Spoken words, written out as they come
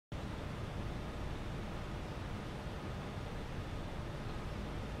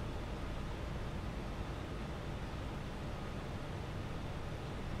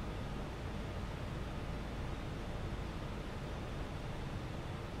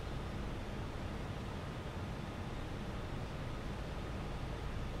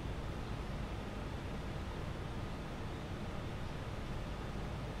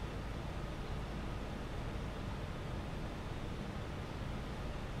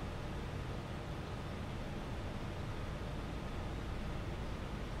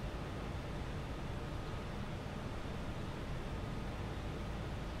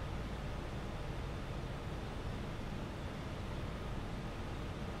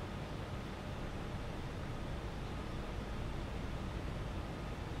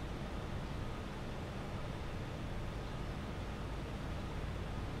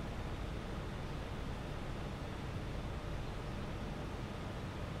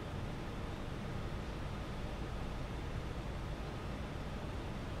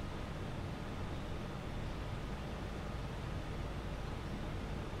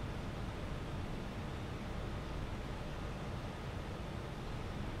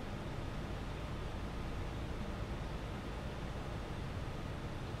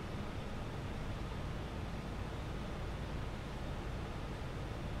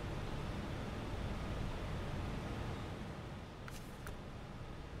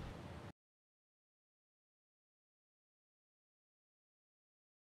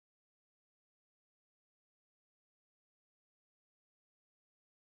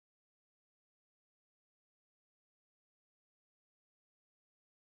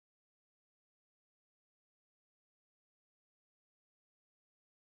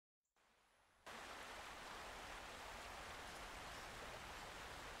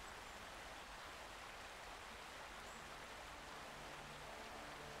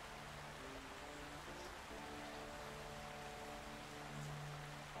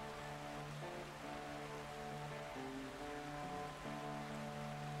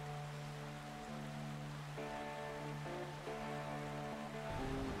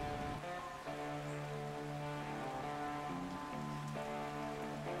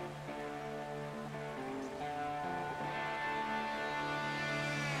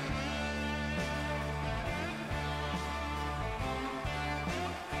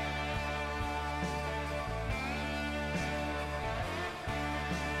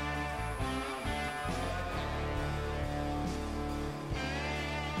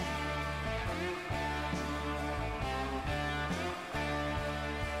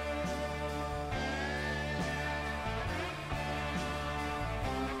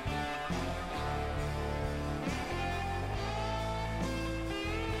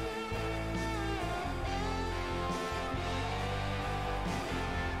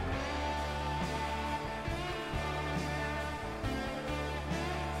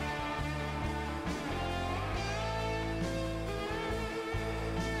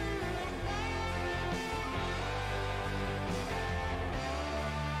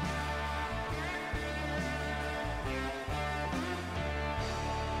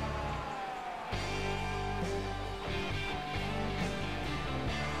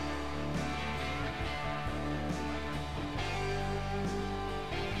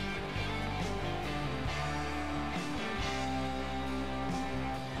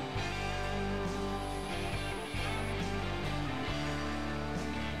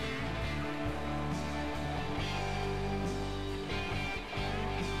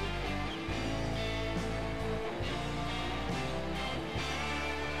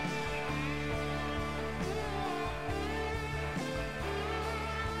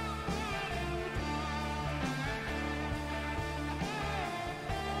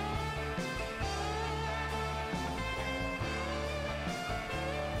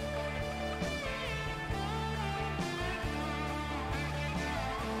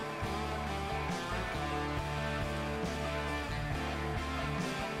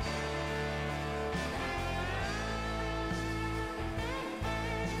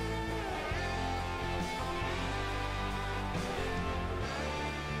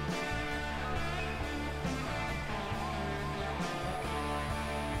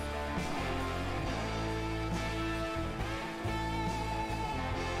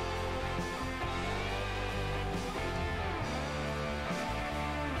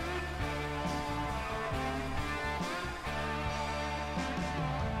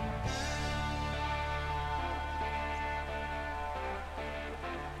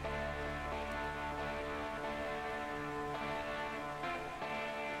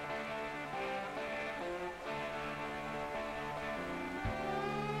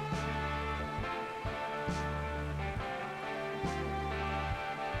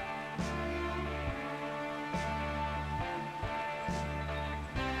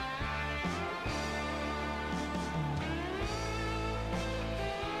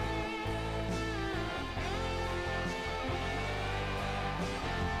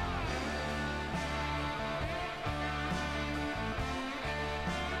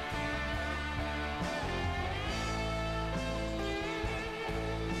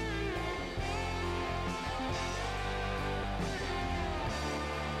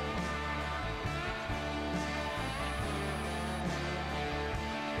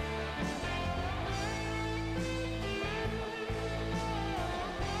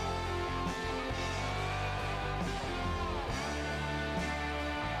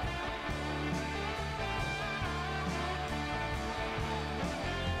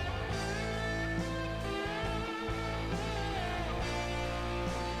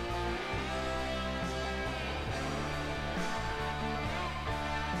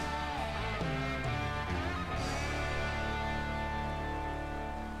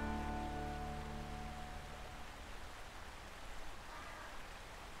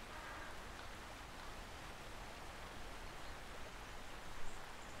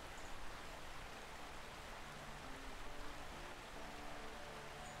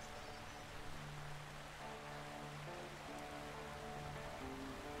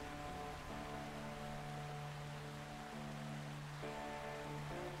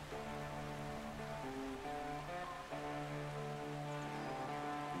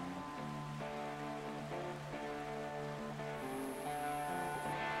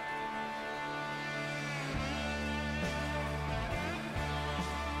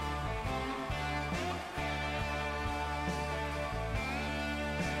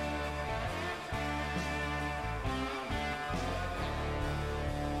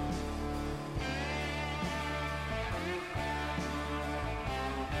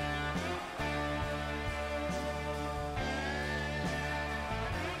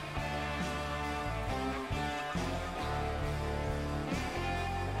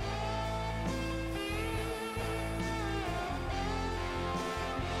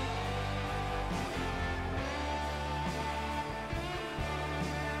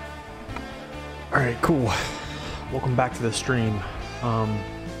Alright, cool. Welcome back to the stream.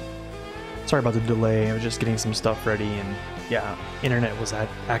 Sorry about the delay, I was just getting some stuff ready and yeah, internet was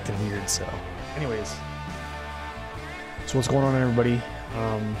acting weird, so. Anyways. So what's going on, everybody?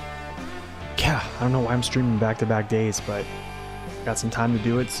 Yeah, I don't know why I'm streaming back-to-back days, but got some time to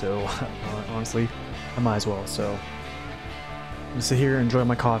do it, so honestly, I might as well. So I'm gonna sit here, enjoy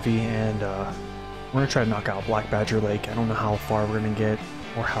my coffee, and we're gonna try to knock out Black Badger Lake. I don't know how far we're gonna get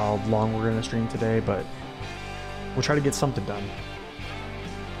or how long we're gonna stream today, but we'll try to get something done.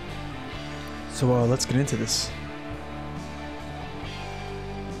 So let's get into this.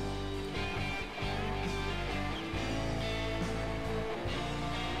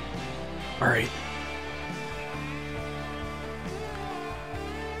 All right.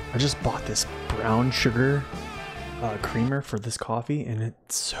 I just bought this brown sugar creamer for this coffee, and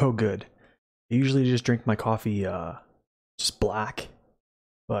it's so good. I usually just drink my coffee just black,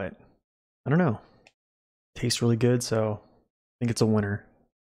 but I don't know. Tastes really good, so I think it's a winner.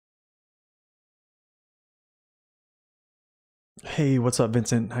 Hey, what's up,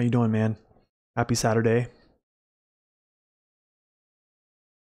 Vincent? How you doing, man? Happy Saturday.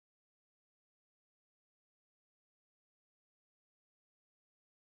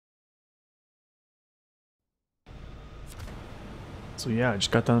 So yeah, I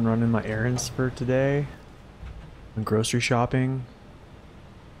just got done running my errands for today and grocery shopping.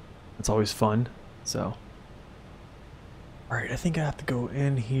 It's always fun. So alright, I think I have to go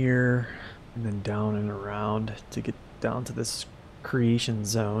in here and then down and around to get down to this creation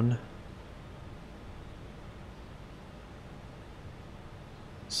zone.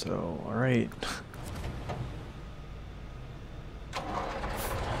 So alright.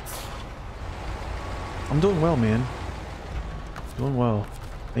 I'm doing well, man. Doing well.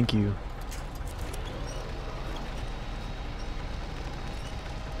 Thank you.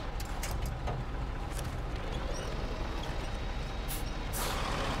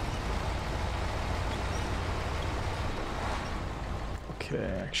 Okay,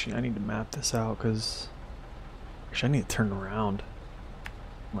 actually I need to map this out because actually I need to turn around.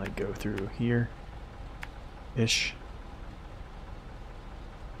 Like go through here ish.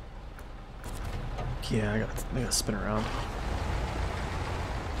 Yeah, I gotta spin around.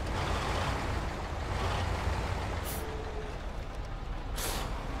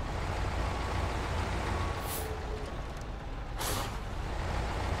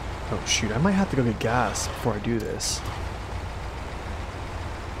 Oh shoot, I might have to go get gas before I do this.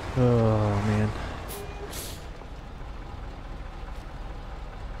 Oh man.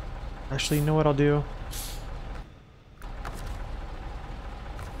 Actually, you know what I'll do?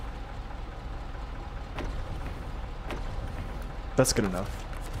 That's good enough.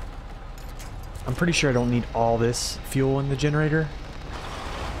 I'm pretty sure I don't need all this fuel in the generator.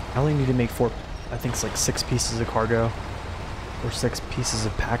 I only need to make I think it's like 6 pieces of cargo. Or 6 pieces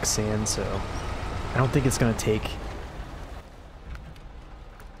of packed sand, so I don't think it's gonna take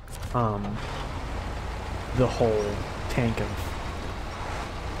the whole tank of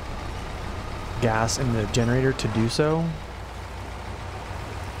gas in the generator to do so.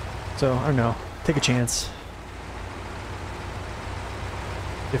 So I don't know, take a chance.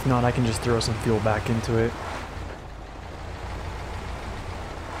 If not, I can just throw some fuel back into it.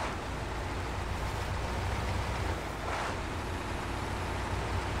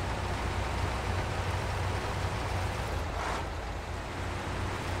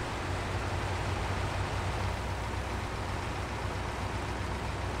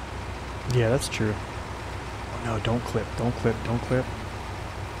 Yeah, that's true. Oh no, don't clip, don't clip, don't clip.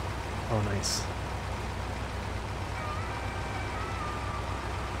 Oh, nice.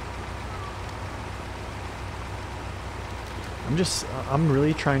 I'm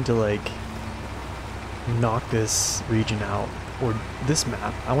really trying to like knock this region out, or this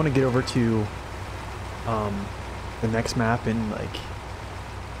map. I want to get over to the next map and like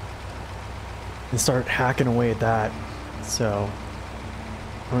start hacking away at that. So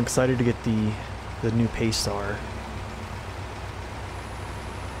I'm excited to get the new Paystar.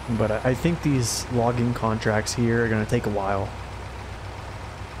 But I think these logging contracts here are going to take a while.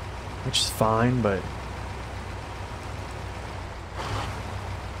 Which is fine, but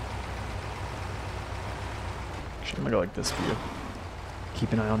actually, I'm going to go like this view.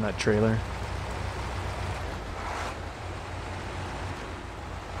 Keep an eye on that trailer.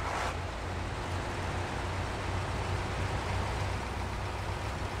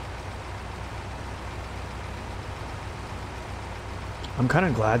 I'm kind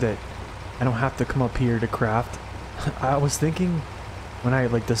of glad that I don't have to come up here to craft. I was thinking when I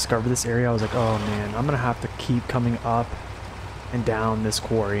like discovered this area, I was like, oh man, I'm gonna have to keep coming up and down this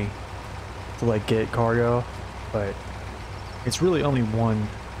quarry to like get cargo, but it's really only one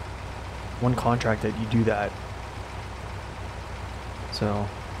contract that you do that. So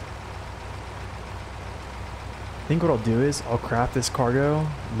I think what I'll do is I'll craft this cargo,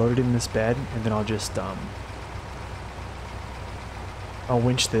 load it in this bed, and then I'll just I'll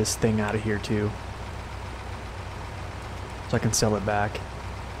winch this thing out of here too, so I can sell it back.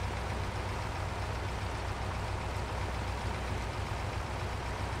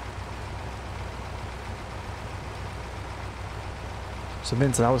 So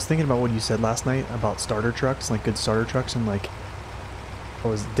Vincent, I was thinking about what you said last night about starter trucks, like good starter trucks, and like I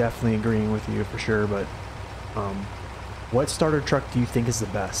was definitely agreeing with you for sure, but what starter truck do you think is the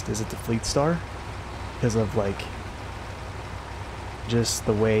best? Is it the Fleet Star? Because of like just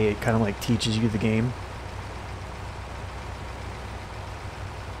the way it kind of like teaches you the game.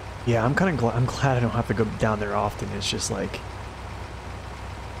 Yeah, I'm glad I don't have to go down there often. It's just like,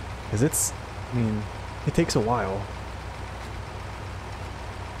 because it's, I mean, it takes a while.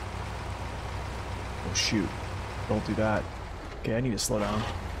 Oh shoot, don't do that. Okay, I need to slow down.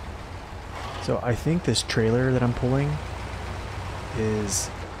 So I think this trailer that I'm pulling is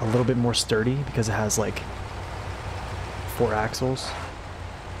a little bit more sturdy because it has like 4 axles.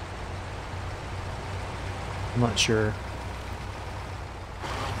 I'm not sure.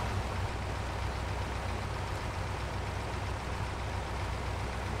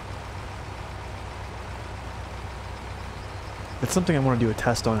 It's something I want to do a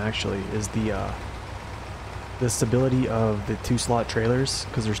test on actually, is the stability of the 2-slot trailers,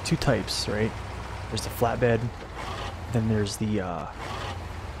 because there's 2 types, right? There's the flatbed, then there's the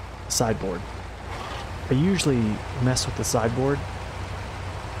sideboard. I usually mess with the sideboard,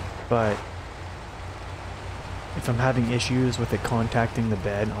 but if I'm having issues with it contacting the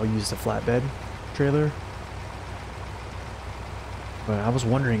bed, I'll use the flatbed trailer. But I was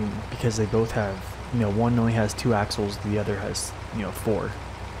wondering, because they both have, you know, one only has 2 axles, the other has, you know, 4.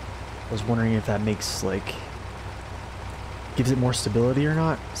 I was wondering if that makes, like, gives it more stability or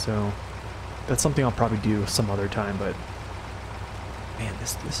not. So that's something I'll probably do some other time, but man,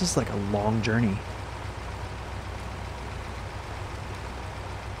 this is like a long journey.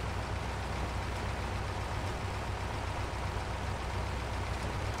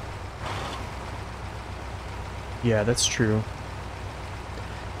 Yeah, that's true.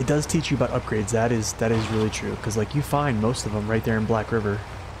 It does teach you about upgrades. That is really true, because like you find most of them right there in Black River.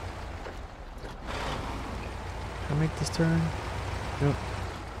 Can I make this turn? Yep.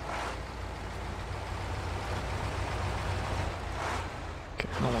 Okay,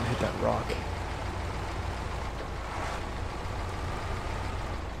 I don't want to hit that rock.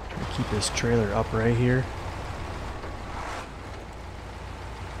 Try to keep this trailer up right here.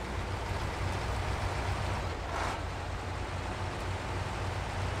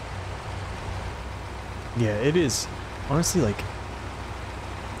 Yeah, it is. Honestly, like,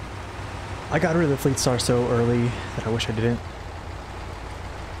 I got rid of the Fleet Star so early that I wish I didn't.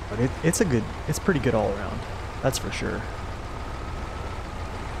 But it's pretty good all around. That's for sure.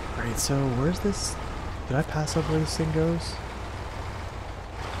 Alright, so where's this? Did I pass up where this thing goes?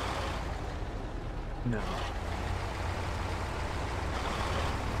 No.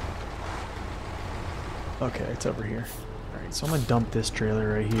 Okay, it's over here. Alright, so I'm gonna dump this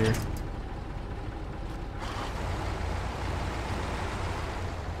trailer right here.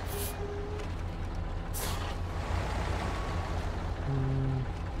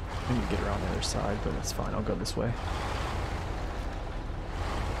 I need to get around the other side, but that's fine. I'll go this way.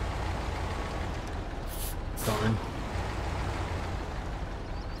 Darn.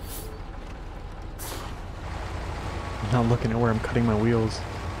 I'm not looking at where I'm cutting my wheels.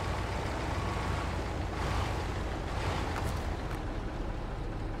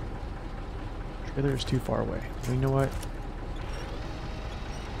 Trailer is too far away. You know what?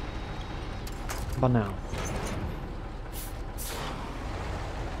 How about now?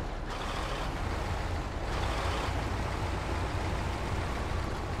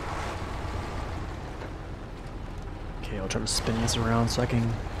 Okay, I'll try to spin this around so I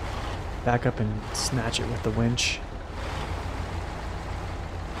can back up and snatch it with the winch.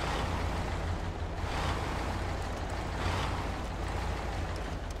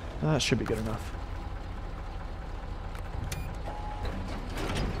 That should be good enough.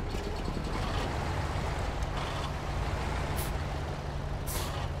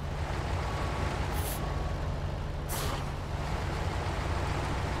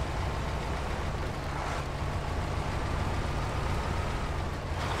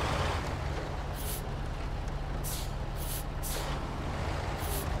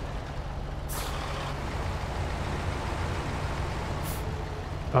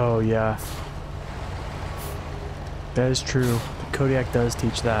 Oh yeah, That is true. The Kodiak does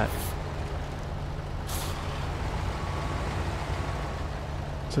teach that.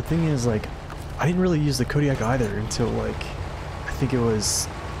 So the thing is, like, I didn't really use the Kodiak either until, like, I think it was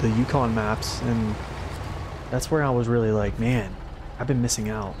the Yukon maps, and that's where I was really like, man, I've been missing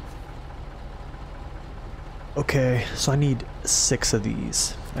out. Okay, so I need 6 of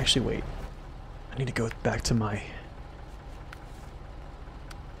these. Actually, wait. I need to go back to my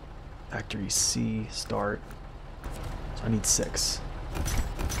factory C, start. So I need 6.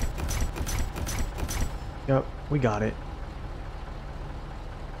 Yep, we got it.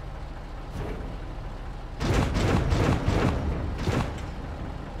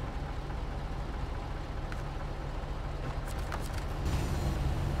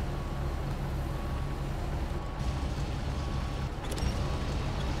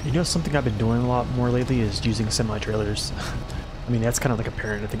 You know, something I've been doing a lot more lately is using semi-trailers. I mean, that's kind of like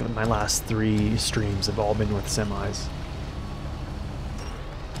apparent. I think my last 3 streams have all been with semis.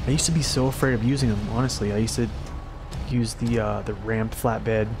 I used to be so afraid of using them, honestly. I used to use the ramp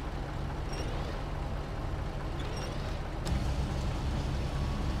flatbed.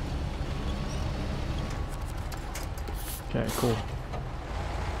 Okay, cool.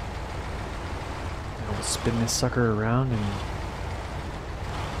 Now we'll spin this sucker around and...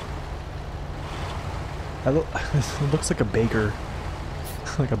 it looks like a baker.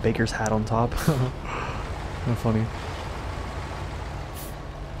 Like a baker's hat on top. Kind of funny.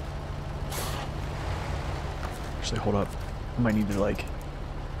 Actually, hold up. I might need to, like...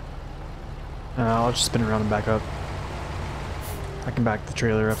 I'll just spin around and back up. I can back the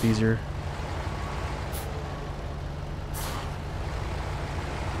trailer up easier.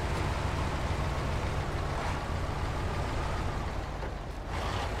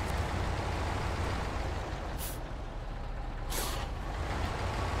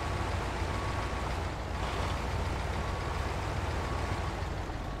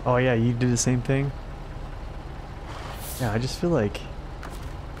 Oh yeah, you did the same thing? Yeah, I just feel like...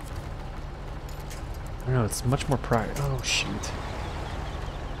 I don't know, it's much more pride. Oh shoot.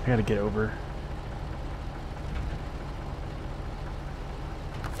 I gotta get over.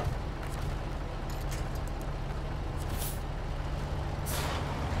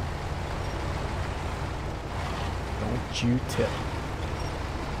 Don't you tip.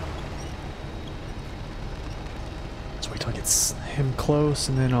 Wait till I get him close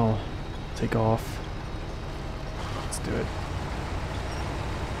and then I'll take off. Let's do it.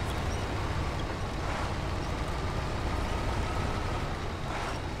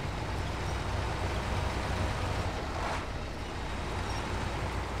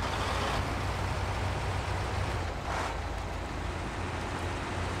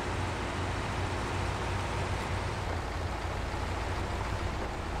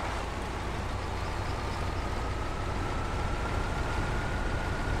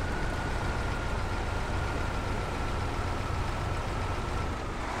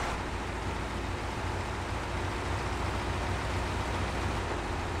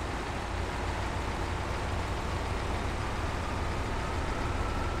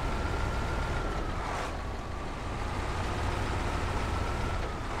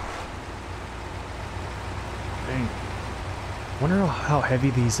 Dang. Wonder how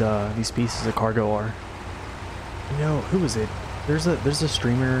heavy these pieces of cargo are. You know, who is it? There's a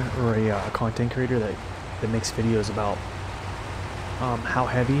streamer or a content creator that makes videos about how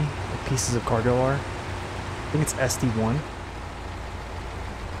heavy the pieces of cargo are. I think it's SD1.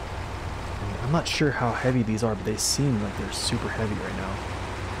 I'm not sure how heavy these are, but they seem like they're super heavy right now.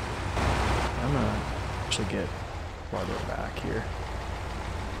 I'm gonna actually get farther back here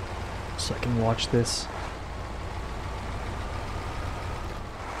so I can watch this.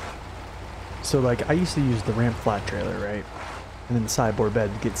 So like, I used to use the ramp flat trailer, right? And then the sideboard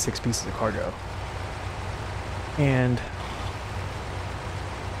bed to get 6 pieces of cargo. And,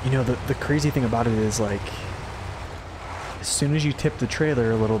 you know, the crazy thing about it is, like, as soon as you tip the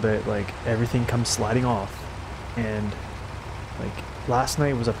trailer a little bit, like, everything comes sliding off. And, like, last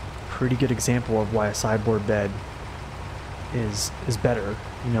night was a pretty good example of why a sideboard bed is better.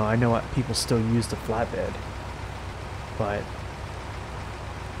 You know, I know what people still use the flatbed, but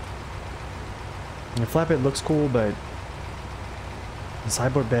the flatbed looks cool, but the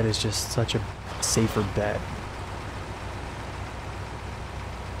sideboard bed is just such a safer bed.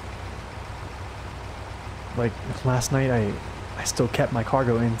 Like last night, I still kept my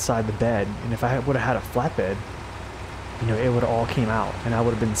cargo inside the bed, and if I would have had a flatbed, you know, it would have all came out, and I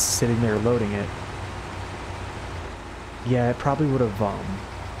would have been sitting there loading it. Yeah, it probably would have,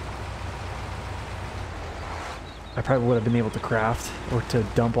 I probably would have been able to craft or to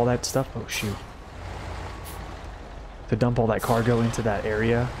dump all that stuff. Oh shoot. to dump all that cargo into that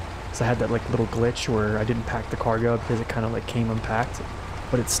area. So I had that like little glitch where I didn't pack the cargo because it kind of like came unpacked,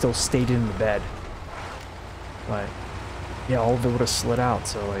 but it still stayed in the bed. But yeah, all of it would have slid out.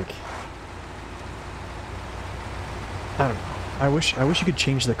 So like, I don't know. I wish you could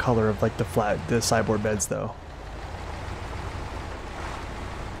change the color of like the sideboard beds though.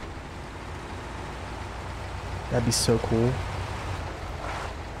 That'd be so cool.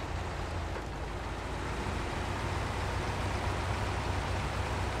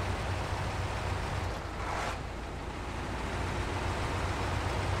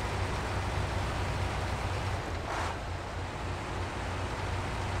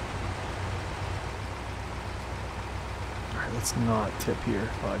 Alright, let's not tip here,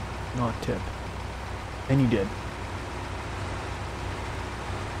 bud. Not tip. And you did.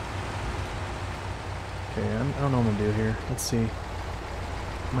 Okay, I don't know what I'm gonna do here. Let's see.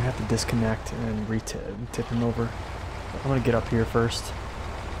 I might have to disconnect and tip him over. I'm gonna get up here first.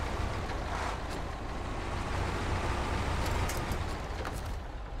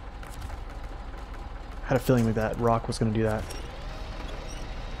 I had a feeling like that rock was gonna do that.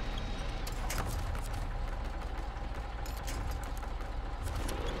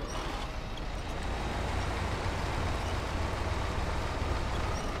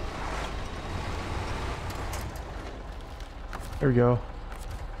 There we go.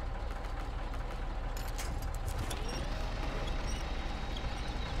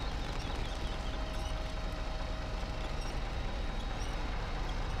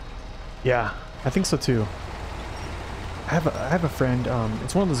 Yeah, I think so too. I have a friend,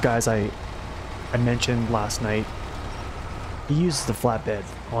 it's one of those guys I mentioned last night. He uses the flatbed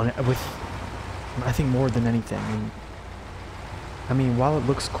on it with, I think, more than anything. And I mean, while it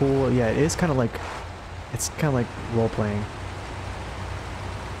looks cool, yeah, it is kind of like, it's kind of like role playing.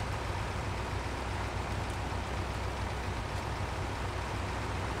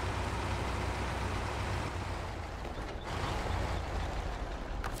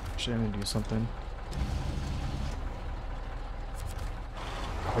 Actually, I'm gonna do something.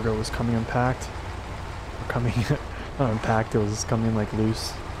 Cargo was coming unpacked. Or coming, not unpacked, it was coming like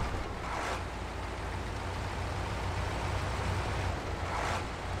loose.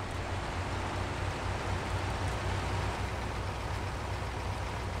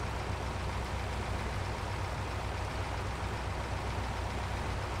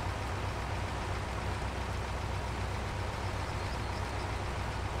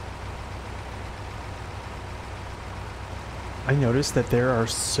 I noticed that there are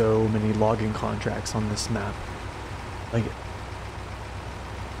so many logging contracts on this map. Like,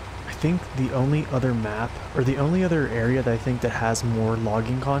 I think the only other map, or the only other area that I think that has more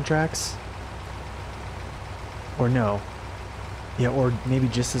logging contracts, or no, yeah, or maybe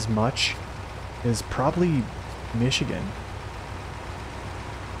just as much, is probably Michigan.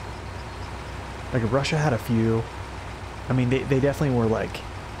 Like, Russia had a few. I mean, they definitely were like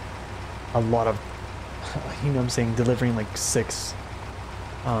a lot of, you know what I'm saying, delivering like six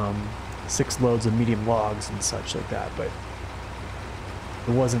loads of medium logs and such like that, but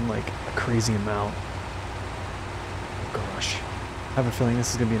it wasn't like a crazy amount. Oh gosh, I have a feeling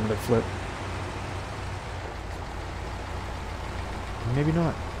this is gonna be another flip. Maybe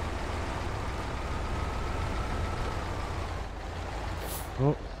not.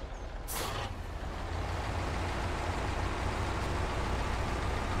 Oh.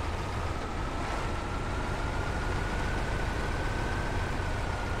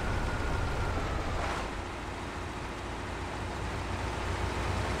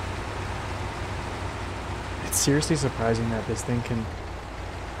 It's seriously surprising that this thing can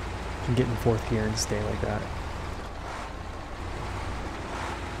get in fourth gear and stay like that.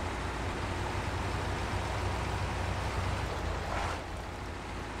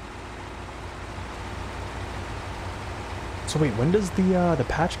 So wait, when does the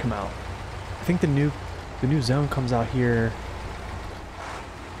patch come out? I think the new zone comes out here.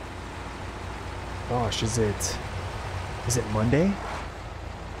 Gosh, is it Monday?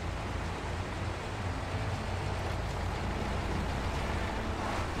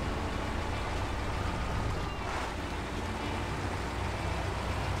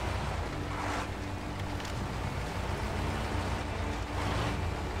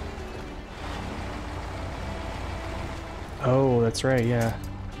 Oh, that's right, yeah.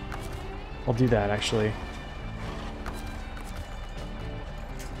 I'll do that, actually.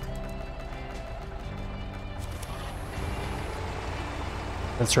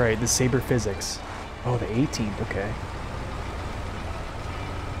 That's right, the Saber Physics. Oh, the 18th, okay.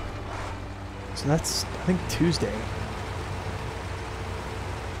 So that's, I think, Tuesday.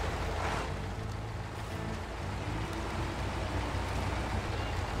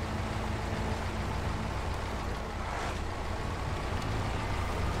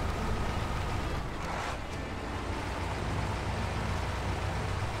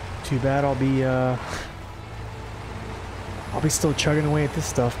 Too bad I'll be still chugging away at this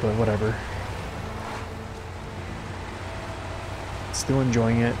stuff, but whatever. Still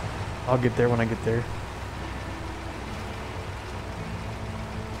enjoying it. I'll get there when I get there.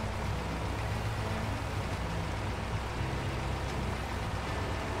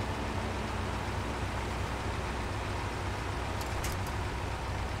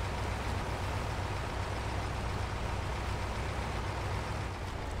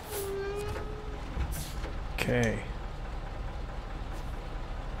 Okay.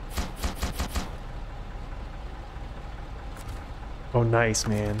 Oh, nice,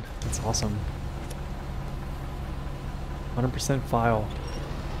 man. That's awesome. 100% file.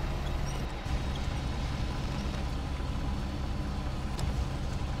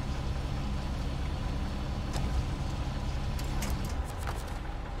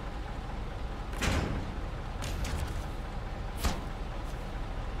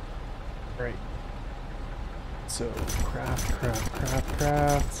 Right. So, craft.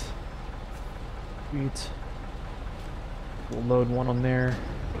 Sweet. We'll load one on there.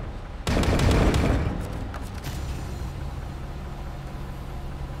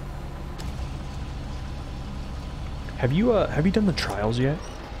 Have you done the trials yet?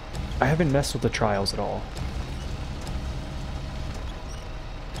 I haven't messed with the trials at all.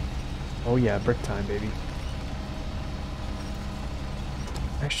 Oh yeah, brick time, baby.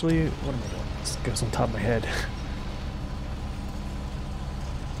 Actually, what am I doing? This goes on top of my head.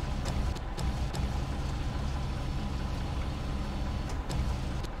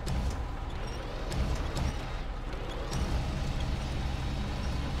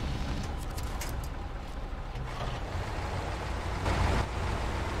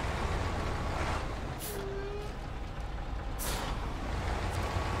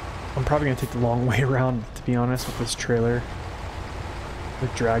 I'm probably gonna take the long way around, to be honest, with this trailer.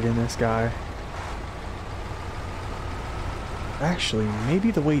 With dragging this guy. Actually,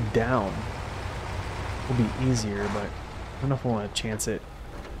 maybe the way down will be easier, but I don't know if I want to chance it.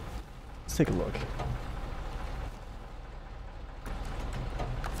 Let's take a look.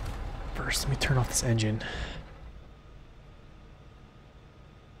 First, let me turn off this engine.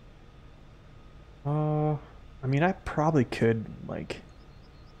 I mean, I probably could, like,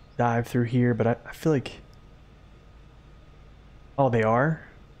 dive through here, but I feel like... Oh, they are?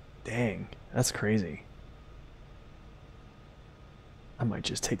 Dang, that's crazy. I might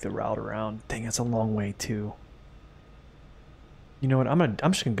just take the route around. Dang, it's a long way too. You know what?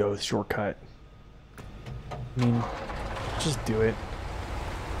 I'm just gonna go with shortcut. I mean, just do it.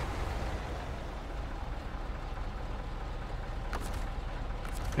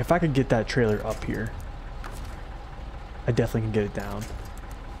 If I could get that trailer up here, I definitely can get it down.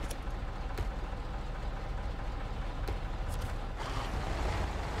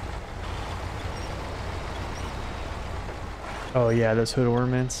 Oh yeah, those hood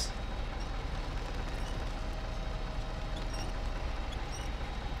ornaments.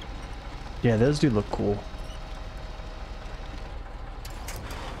 Yeah, those do look cool.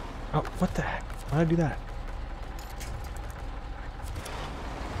 Oh, what the heck? Why'd I do that?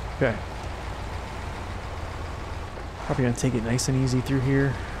 Okay. Probably gonna take it nice and easy through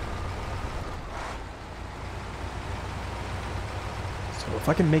here. So if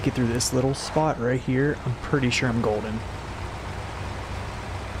I can make it through this little spot right here, I'm pretty sure I'm golden.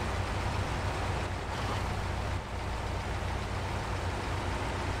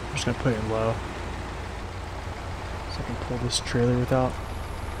 I'm just gonna put it low so I can pull this trailer without.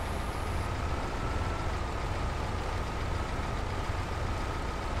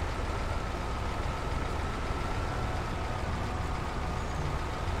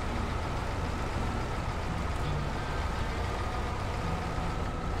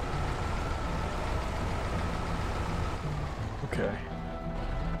 Okay.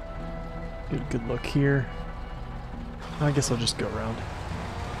 Get a good look here. I guess I'll just go around.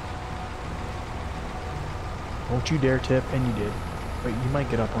 Don't you dare tip, and you did. Wait, you might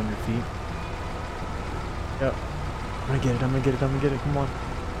get up on your feet. Yep. I'm gonna get it, I'm gonna get it, I'm gonna get it, come on.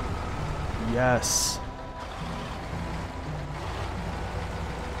 Yes.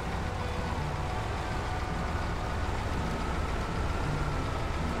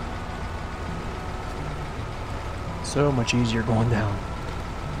 So much easier going down.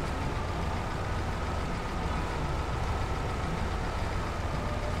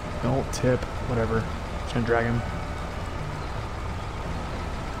 Don't tip, whatever. Just gonna drag him.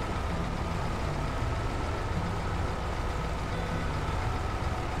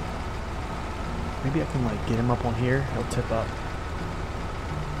 Maybe I can like get him up on here, he'll tip up.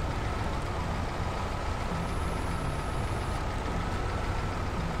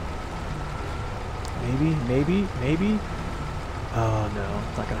 Maybe. Oh no,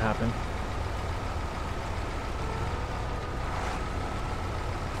 it's not gonna happen.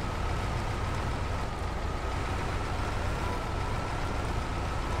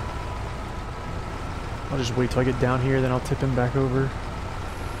 I'll just wait till I get down here, then I'll tip him back over.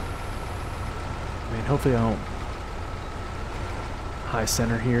 I mean, hopefully I don't high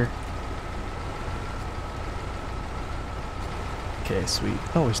center here. Okay, sweet.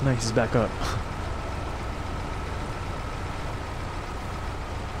 Oh, he's nice. He's back up.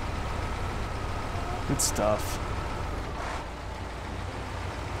 Good stuff.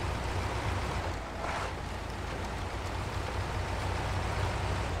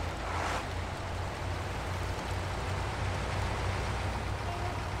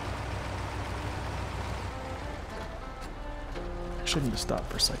 I shouldn't have stopped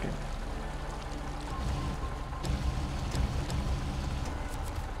for a second.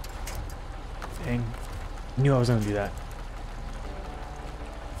 Dang. Knew I was gonna do that.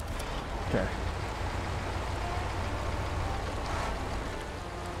 Okay.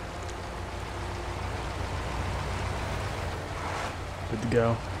 Good to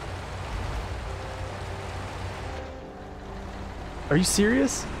go. Are you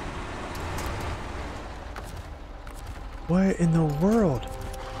serious? What in the world?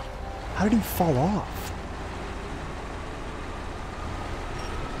 How did he fall off?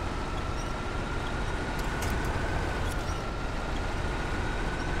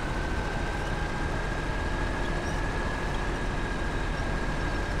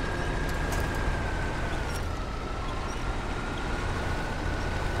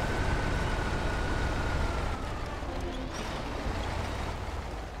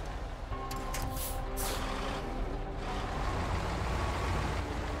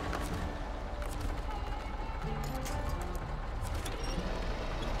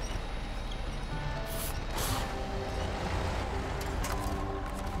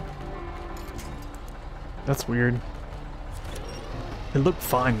 That's weird. It looked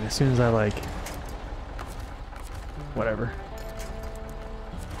fine as soon as I like... Whatever.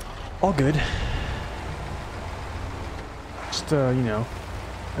 All good. Just, you know,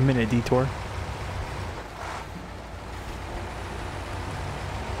 a minute detour.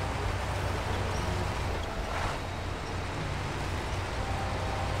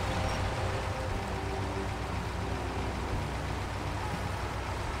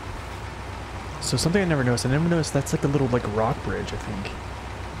 So something I never noticed that's like a little like rock bridge, I think.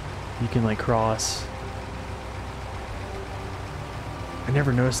 You can like cross. I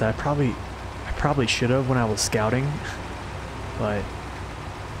never noticed that. I probably should have when I was scouting, but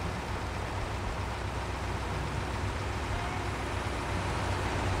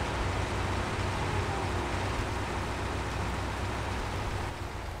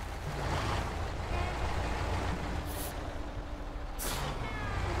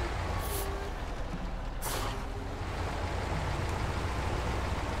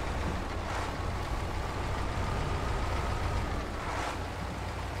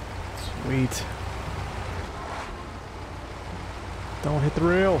sweet. Don't hit the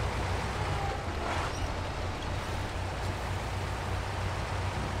rail.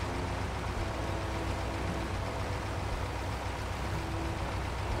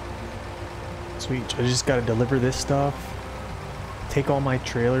 Sweet. I just gotta deliver this stuff, take all my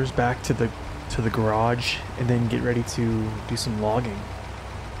trailers back to the garage, and then get ready to do some logging,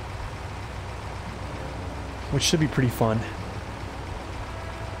 which should be pretty fun.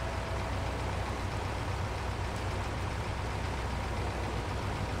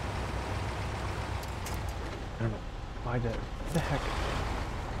 I don't know why what the heck?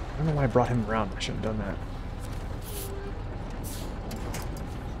 I don't know why I brought him around. I should have done that.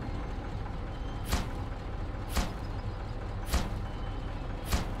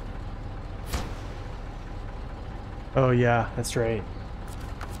 Oh yeah, that's right.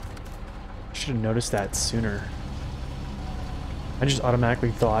 I should have noticed that sooner. I just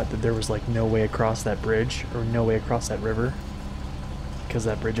automatically thought that there was like no way across that bridge or no way across that river because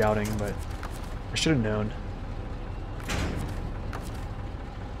of that bridge outing, but I should have known.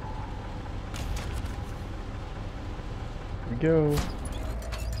 Here we go.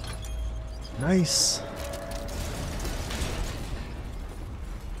 Nice.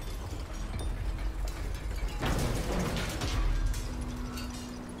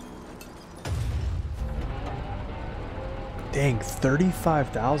 Dang,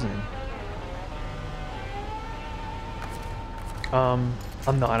 35,000. I'm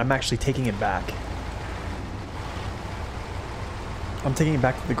not. I'm actually taking it back. I'm taking it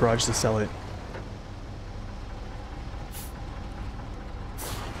back to the garage to sell it.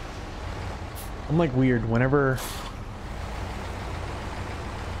 I'm like weird whenever,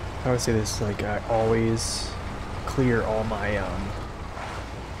 how do I say this, like I always clear all my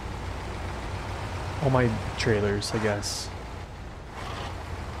trailers, I guess.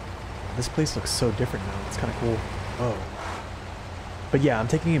 This place looks so different now. It's kind of cool. Oh. But yeah, I'm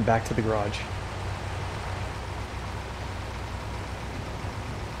taking it back to the garage.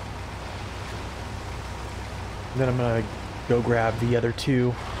 And then I'm gonna go grab the other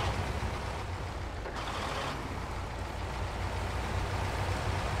two.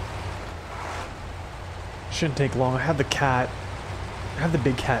 Shouldn't take long. I have the cat. I have the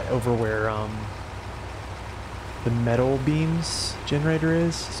big cat over where the metal beams generator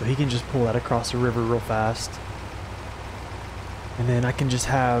is, so he can just pull that across the river real fast. And then I can just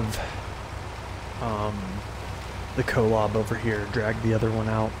have the Kolob over here drag the other one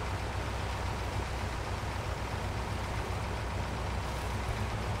out.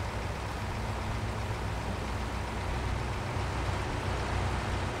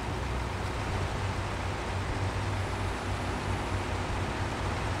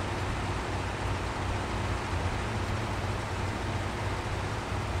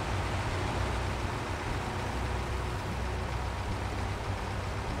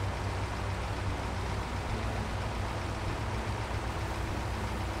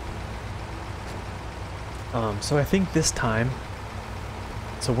 So I think this time,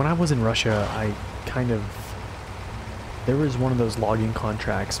 so when I was in Russia, there was one of those logging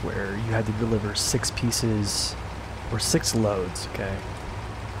contracts where you had to deliver 6 pieces, or 6 loads, okay?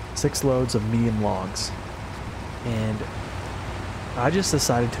 6 loads of medium logs. And I just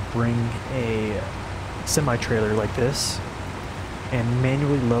decided to bring a semi-trailer like this and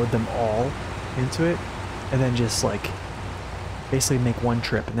manually load them all into it, and then just like basically make one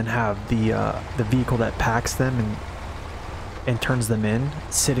trip, and then have the vehicle that packs them and turns them in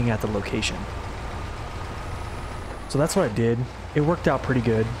sitting at the location. So that's what I did. It worked out pretty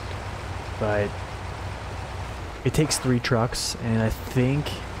good, but it takes 3 trucks, and I think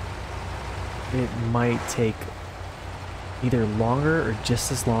it might take either longer or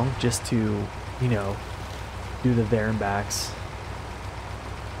just as long just to, you know, do the there and backs.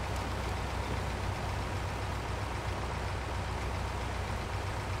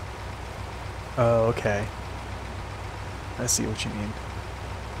 Oh, okay. I see what you mean.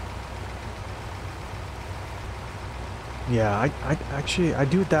 Yeah, I actually, I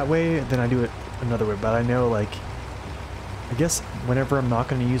do it that way, then I do it another way, but I know, like, I guess whenever I'm not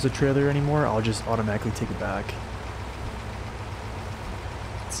going to use a trailer anymore, I'll just automatically take it back.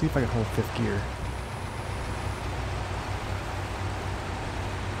 Let's see if I can hold 5th gear.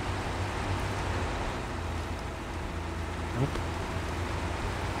 Nope.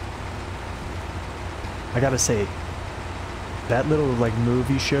 I gotta say, that little like move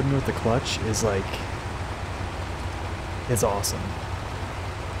you showed me with the clutch is like, it's awesome.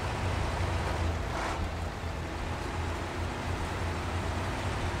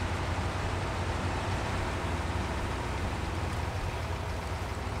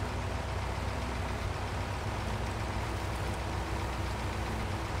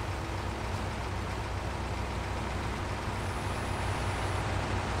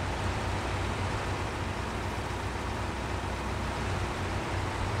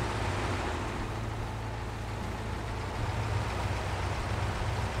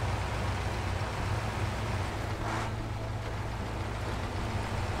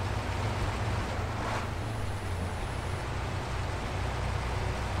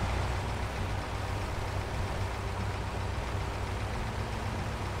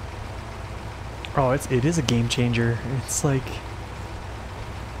 Oh, it is a game changer. It's like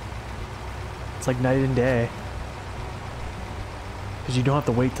night and day. Because you don't have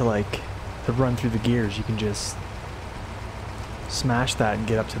to wait to run through the gears. You can just smash that and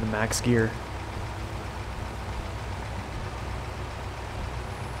get up to the max gear.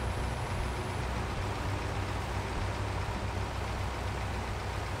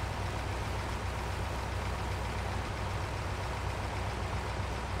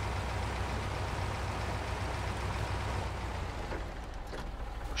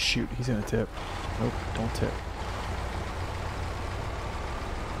 Shoot, he's gonna tip. Nope, don't tip.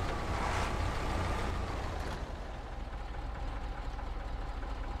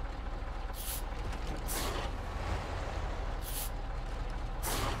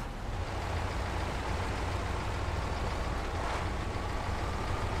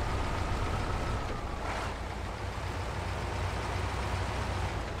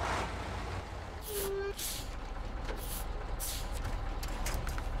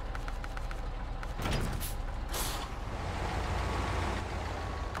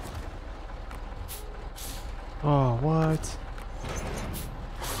 Oh, what?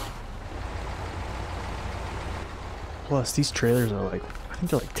 Plus, these trailers are like, I think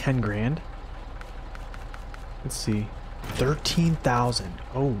they're like 10 grand. Let's see. 13,000.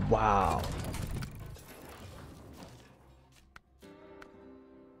 Oh, wow.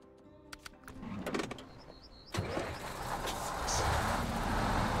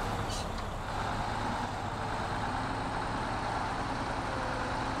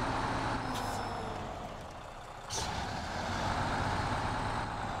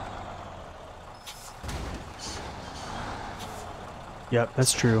 Yep,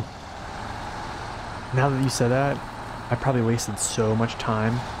 that's true. Now that you said that, I probably wasted so much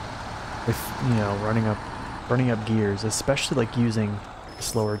time with, you know, burning up gears, especially like using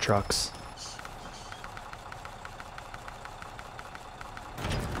slower trucks.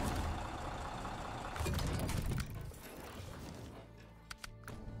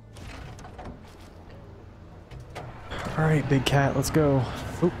 All right, big cat, let's go.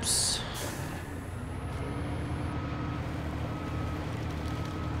 Oops.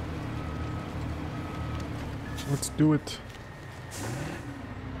 Let's do it.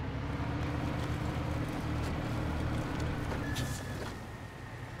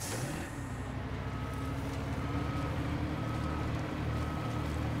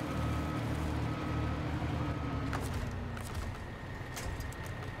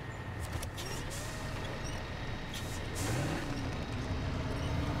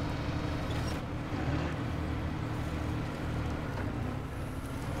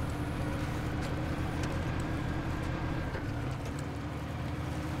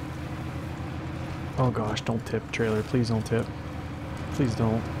 Oh gosh, don't tip, trailer. Please don't tip. Please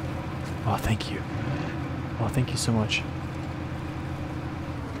don't. Oh, thank you. Oh, thank you so much.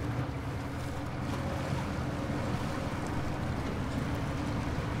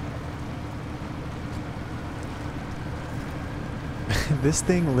 This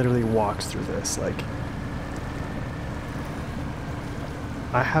thing literally walks through this. Like,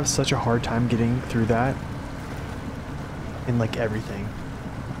 I have such a hard time getting through that in like everything.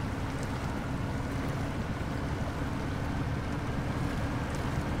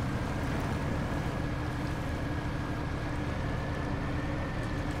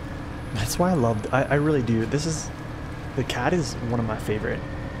 That's why I really do. The cat is one of my favorite.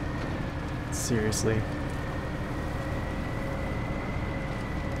 Seriously.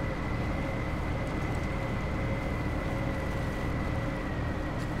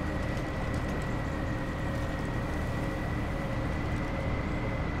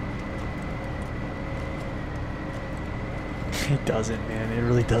 It doesn't, man. It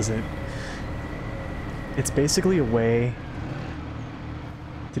really doesn't. It's basically a way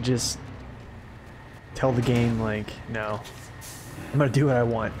to just tell the game, like, no, I'm gonna do what I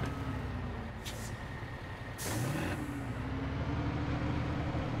want.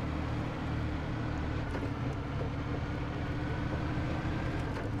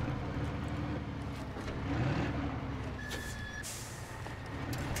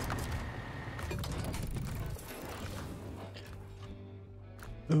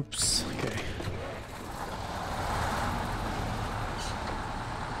 Oops, okay.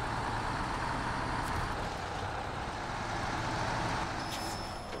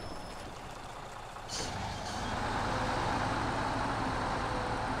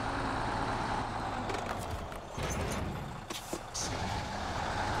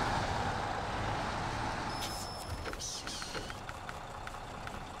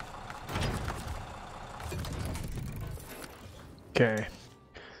 Okay.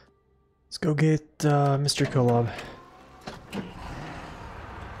 Let's go get Mr. Kolob.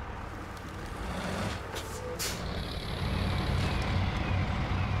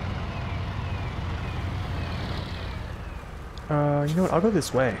 You know what? I'll go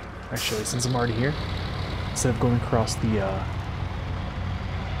this way, actually, since I'm already here. Instead of going across the,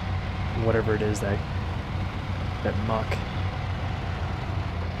 whatever it is, that muck.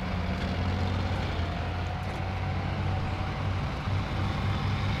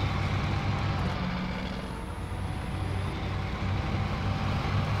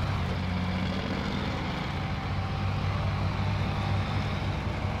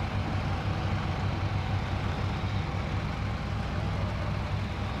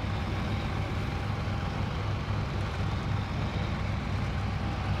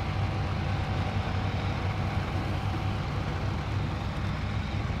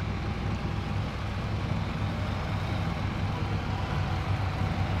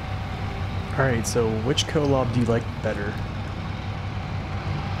 Alright, so which Kolob do you like better?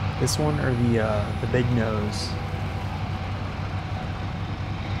 This one or the big nose?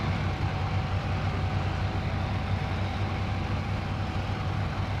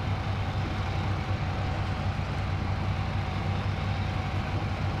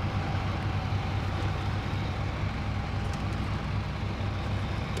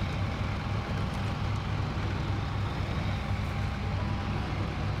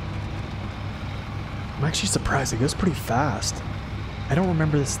 I'm actually surprised. It goes pretty fast. I don't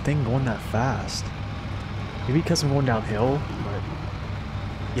remember this thing going that fast. Maybe because I'm going downhill, but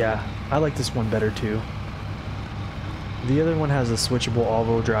yeah, I like this one better too. The other one has a switchable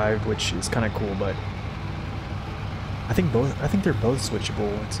all-wheel drive, which is kind of cool, but I think they're both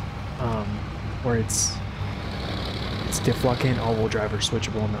switchable. It's where it's diff lock and all-wheel drive are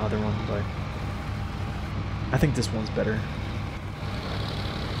switchable on the other one, but I think this one's better.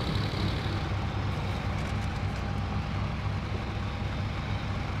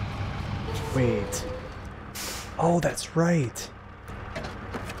 Wait. Oh, that's right.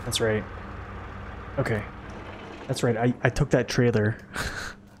 That's right. Okay. That's right. I took that trailer.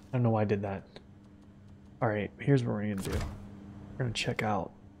 I don't know why I did that. Alright, here's what we're gonna do. We're gonna check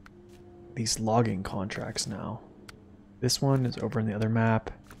out these logging contracts now. This one is over in the other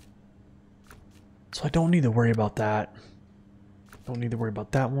map. So I don't need to worry about that. Don't need to worry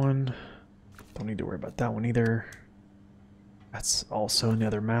about that one. Don't need to worry about that one either. That's also in the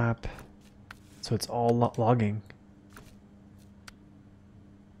other map. So it's all logging.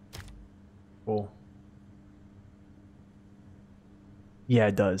 Cool. Yeah,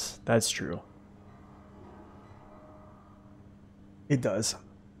 it does. That's true. It does.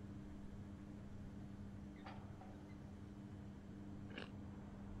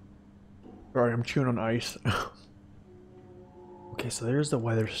 Sorry, I'm chewing on ice. Okay, so there's the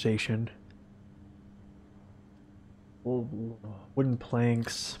weather station. Wooden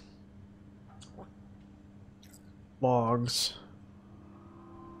planks. Logs.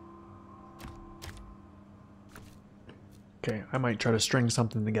 Okay, I might try to string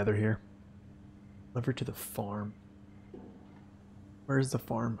something together here. Deliver to the farm. Where's the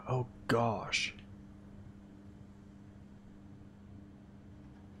farm? Oh gosh.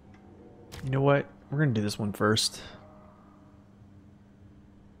 You know what? We're gonna do this one first.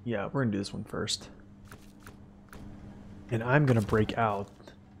 Yeah, we're gonna do this one first. And I'm gonna break out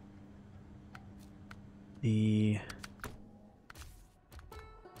the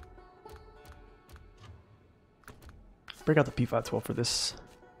P512 for this.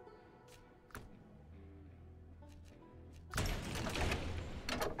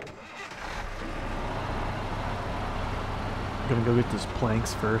 I'm gonna go get those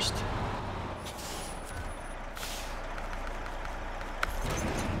planks first.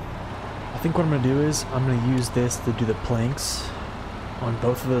 I think what I'm gonna do is I'm gonna use this to do the planks on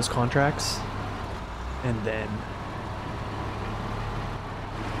both of those contracts, and then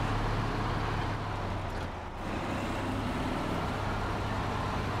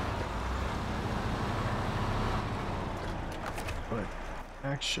but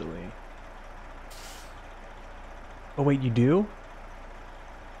actually, oh wait, you do?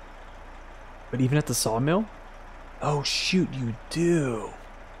 But even at the sawmill? Oh shoot, you do.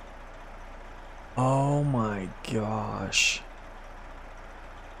 Oh my gosh.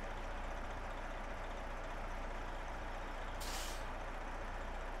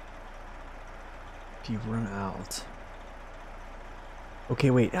 If you run out.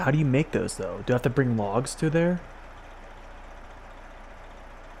 Okay, wait, how do you make those though? Do I have to bring logs to there?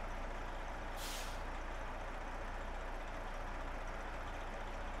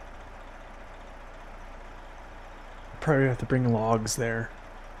 Probably have to bring logs there.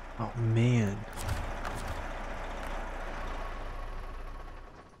 Oh man.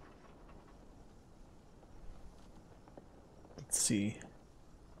 Let's see.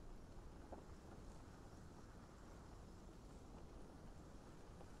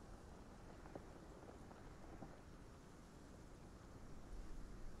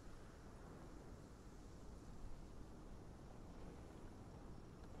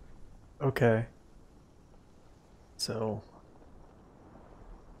 Okay. So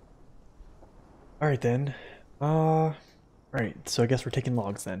alright then. Right, so I guess we're taking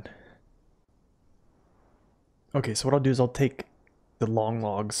logs then. Okay, so what I'll do is I'll take the long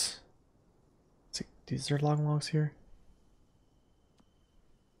logs. Let's see, is there long logs here?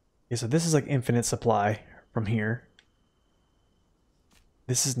 Yeah, so this is like infinite supply from here.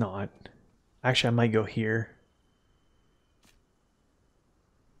 This is not. Actually, I might go here.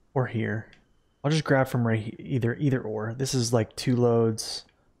 Or here. I'll just grab from right here, either or. This is like 2 loads.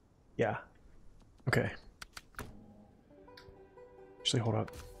 Yeah. Okay. Actually, hold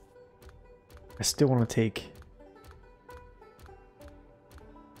up. I still want to take...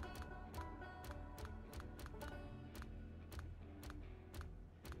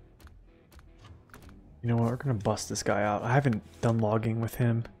 You know what? We're gonna bust this guy out. I haven't done logging with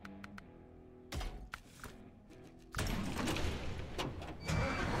him.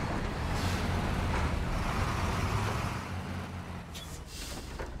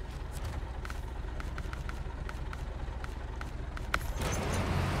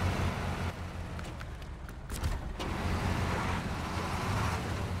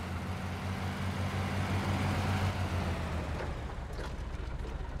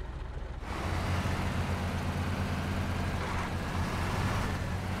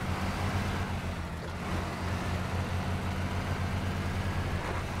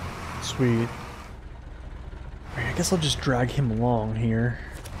 Sweet. Alright, I guess I'll just drag him along here.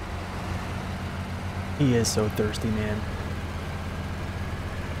 He is so thirsty, man.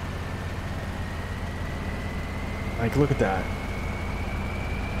 Like, look at that.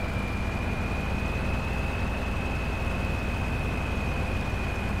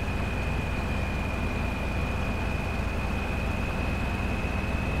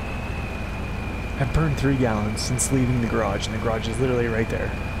 I've burned 3 gallons since leaving the garage, and the garage is literally right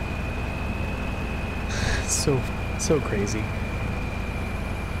there. So crazy.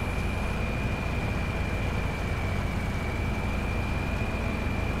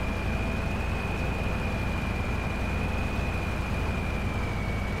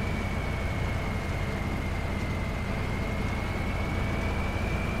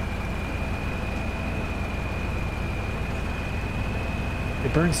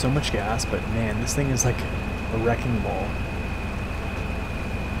 It burns so much gas, but man, this thing is like a wrecking ball.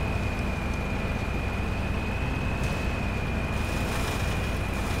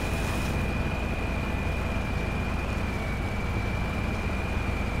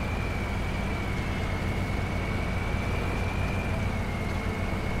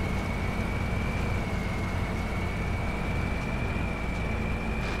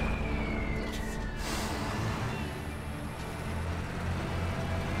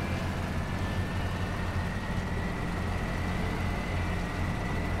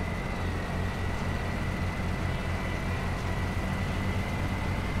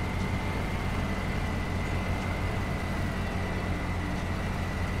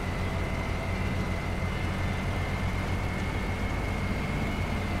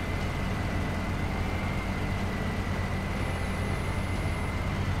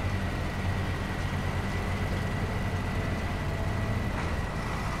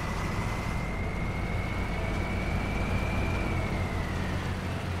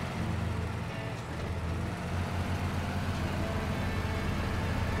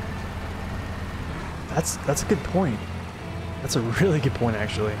 That's a good point. That's a really good point,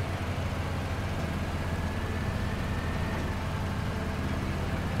 actually.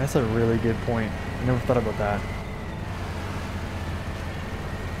 That's a really good point. I never thought about that.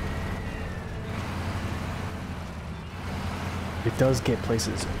 It does get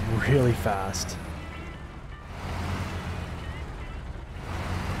places really fast.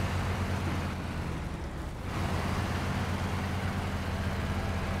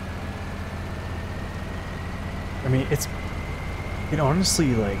 I mean, it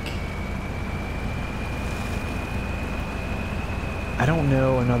honestly, like, I don't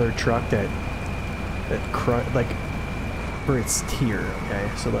know another truck that like, for its tier,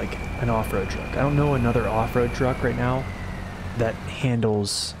 okay? So like an off-road truck. I don't know another off-road truck right now that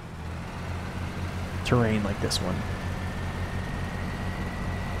handles terrain like this one.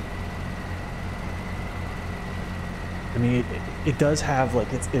 I mean, it does have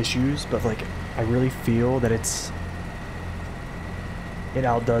like its issues, but like I really feel that it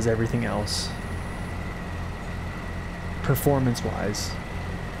outdoes everything else performance wise.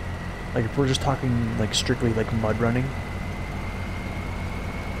 Like if we're just talking like strictly like mud running,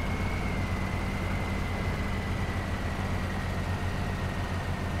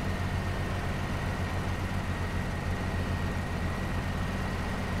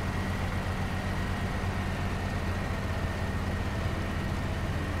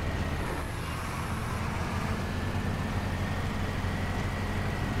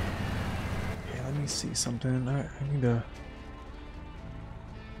 see something. I need to.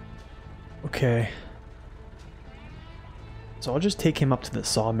 Okay. So I'll just take him up to the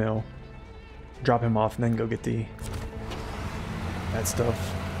sawmill, drop him off, and then go get that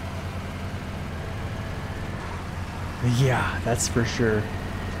stuff. Yeah, that's for sure.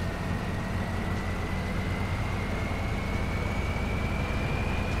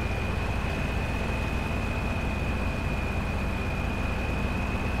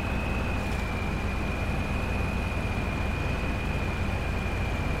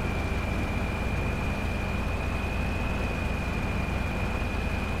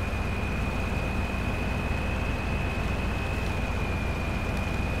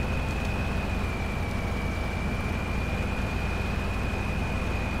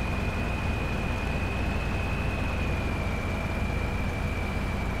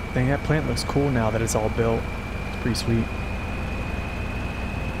 Dang, that plant looks cool now that it's all built. It's pretty sweet.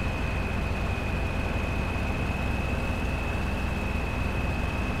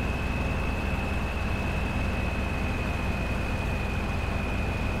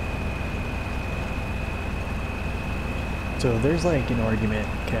 So there's like an argument,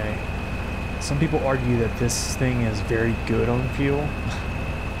 okay? Some people argue that this thing is very good on fuel.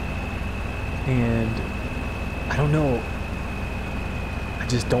 and I don't know. I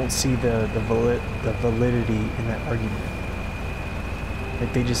just don't see the validity in that argument.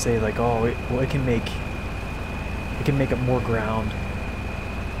 Like they just say like, oh, it can make up more ground.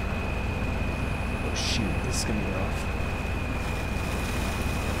 Oh shoot, this is gonna be rough.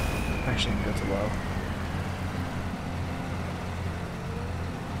 Actually, I'm gonna go to low.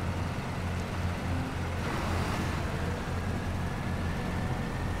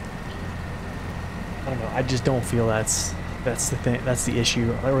 I don't know. I just don't feel that's the thing. That's the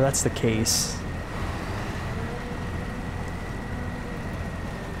issue, or that's the case.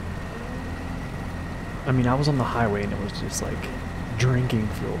 I mean, I was on the highway and it was just like drinking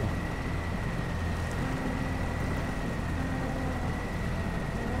fuel.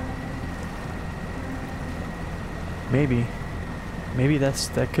 Maybe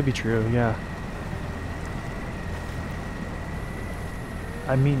that could be true. Yeah.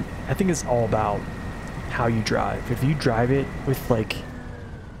 I mean, I think it's all about how you drive. If you drive it with like,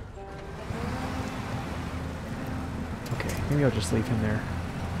 okay, maybe I'll just leave him there.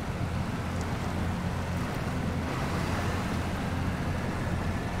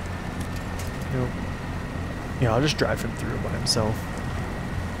 Nope. Yeah, I'll just drive him through by himself.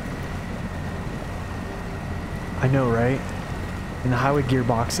 I know, right? And the highway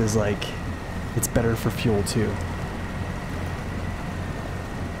gearbox is like, it's better for fuel too.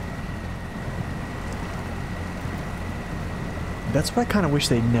 That's what I kind of wish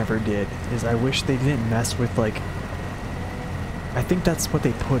they never did, is I wish they didn't mess with like, I think that's what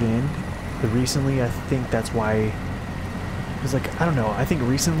they put in, but recently I think that's why, because like, I don't know, I think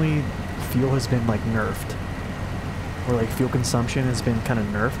recently fuel has been like nerfed, or like fuel consumption has been kind of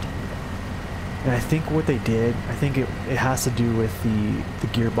nerfed, and I think what they did, I think it has to do with the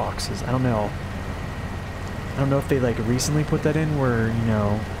gearboxes. I don't know if they like recently put that in where, you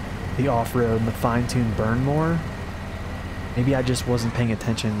know, the off-road and the fine-tune burn more. Maybe I just wasn't paying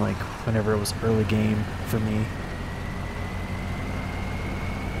attention like whenever it was early game for me.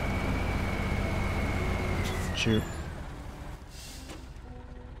 Shoot.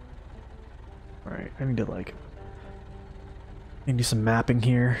 Alright, I need to do some mapping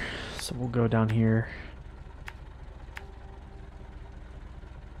here. So we'll go down here.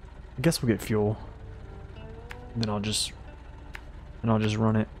 I guess we'll get fuel. And then I'll just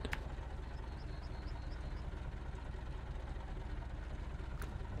run it.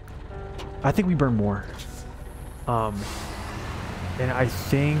 I think we burn more. And I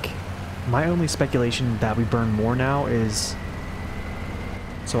think my only speculation that we burn more now is,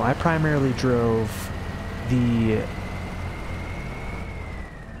 so I primarily drove the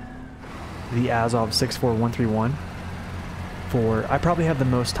Azov 64131 I probably have the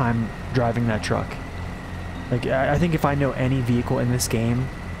most time driving that truck. Like, I think if I know any vehicle in this game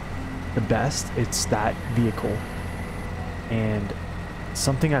the best, it's that vehicle. And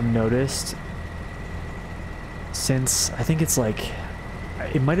something I've noticed since, I think it's like,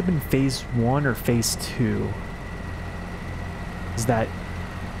 it might have been phase 1 or phase 2, is that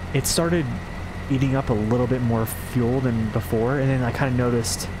it started eating up a little bit more fuel than before, and then I kind of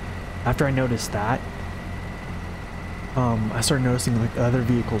noticed, after I noticed that, I started noticing like other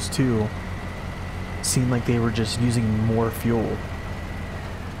vehicles too seemed like they were just using more fuel.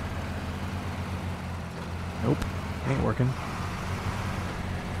 Nope, ain't working.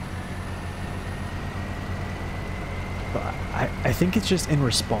 But I think it's just in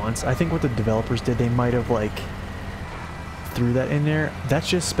response. I think what the developers did, they might have like threw that in there. That's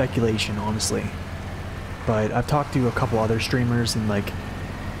just speculation, honestly. But I've talked to a couple other streamers and like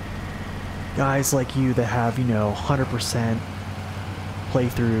guys like you that have, you know, 100%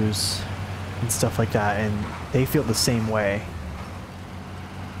 playthroughs and stuff like that, and they feel the same way.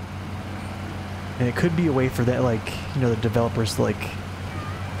 And it could be a way for that, like, you know, the developers to like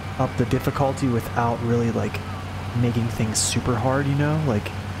up the difficulty without really like making things super hard, you know,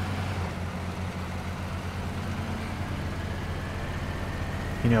 like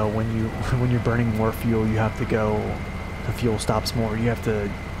you know, when you're burning more fuel, you have to go, the fuel stops more, you have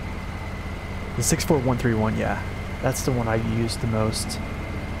to, the 64131, yeah, that's the one I use the most.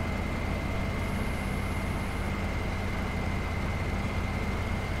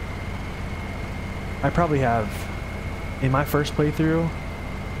 I probably have, in my first playthrough,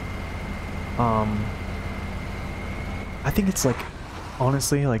 I think it's like,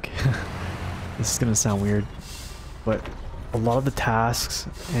 honestly, like, this is gonna sound weird, but a lot of the tasks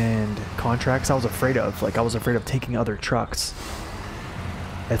and contracts I was afraid of. Like, I was afraid of taking other trucks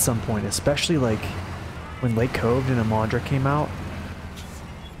at some point, especially like when Lake Cove and Amandra came out.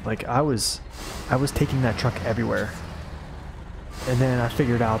 Like, I was taking that truck everywhere. And then I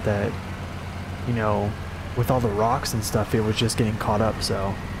figured out that you know, with all the rocks and stuff, it was just getting caught up,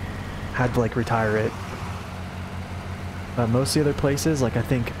 so had to like retire it. Most of the other places, like I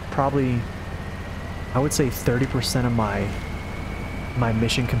think probably, I would say 30% of my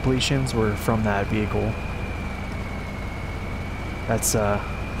mission completions were from that vehicle. That's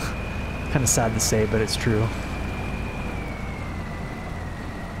kind of sad to say, but it's true.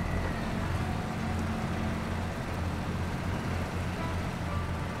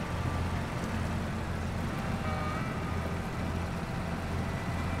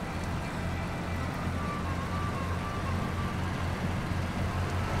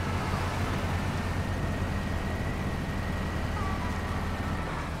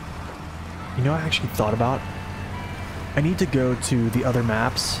 You know, I actually thought about, I need to go to the other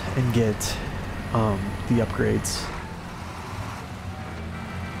maps and get the upgrades.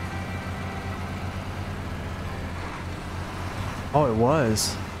 Oh, it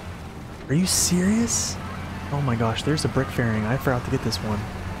was. Are you serious? Oh my gosh, there's a brick fairing. I forgot to get this one.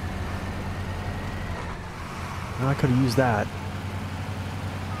 Well, I could have used that.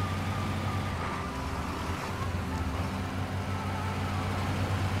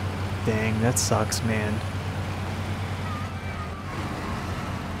 Dang, that sucks, man.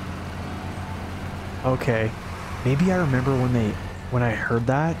 Okay, maybe I remember when I heard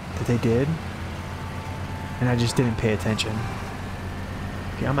that they did, and I just didn't pay attention.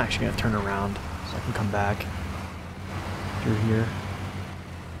 Okay, I'm actually gonna turn around so I can come back through here.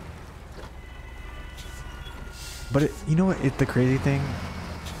 But you know what? The crazy thing,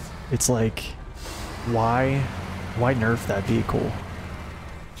 it's like, why nerf that vehicle?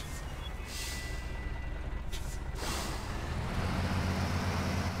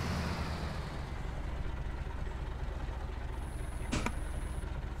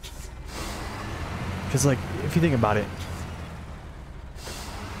 Because, like, if you think about it...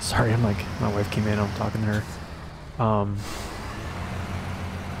 Sorry, I'm like... My wife came in, I'm talking to her.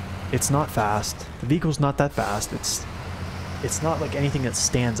 It's not fast. The vehicle's not that fast. It's not, like, anything that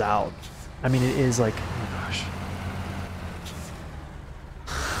stands out. I mean, it is, like... Oh, my gosh.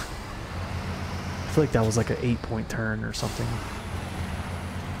 I feel like that was, like, an 8-point turn or something.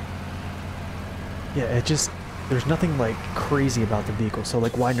 Yeah, it just... There's nothing, like, crazy about the vehicle. So,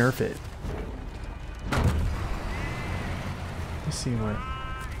 like, why nerf it? Let's see what...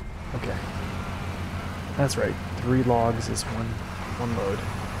 Okay. That's right. 3 logs is one load.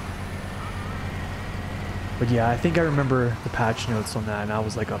 But yeah, I think I remember the patch notes on that, and I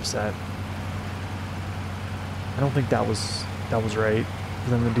was like upset. I don't think that was right for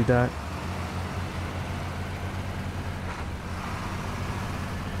them to do that.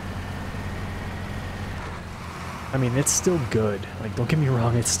 I mean, it's still good. Like, don't get me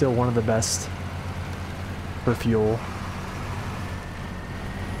wrong, it's still one of the best for fuel.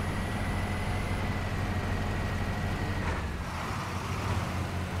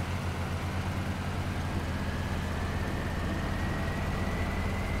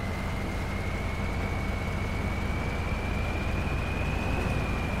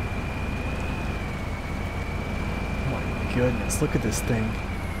 Goodness, look at this thing.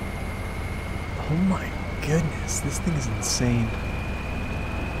 Oh my goodness, this thing is insane.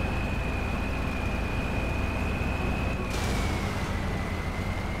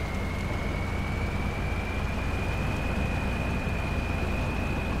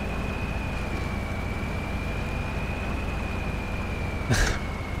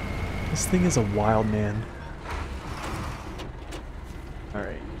 This thing is a wild man. All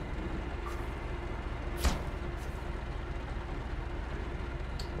right.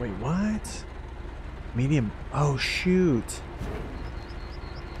 Wait, what? Medium. Oh, shoot.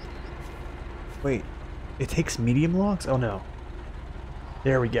 Wait, it takes medium logs? Oh, no.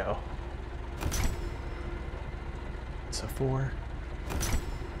 There we go. So 4.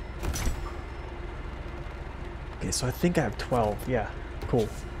 Okay, so I think I have 12. Yeah, cool.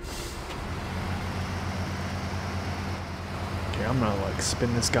 Okay, I'm gonna like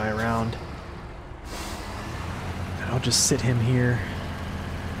spin this guy around. And I'll just sit him here.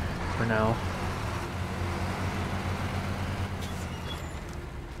 For now.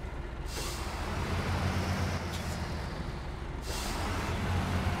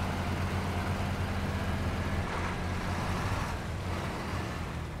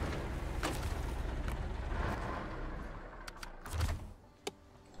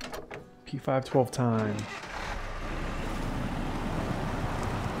 P5 12 time.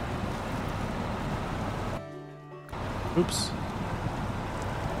 Oops.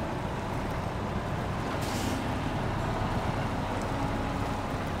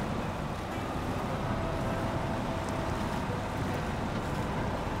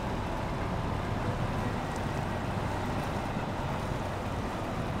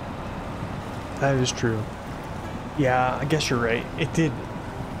 That is true. Yeah, I guess you're right. It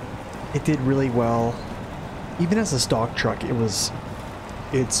did really well. Even as a stock truck,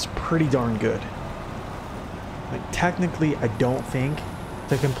 it's pretty darn good. Like technically, I don't think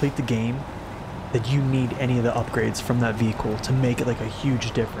to complete the game that you need any of the upgrades from that vehicle to make it like a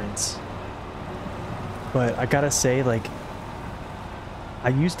huge difference. But I gotta say, like, I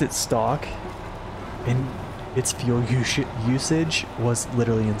used it stock and its fuel usage was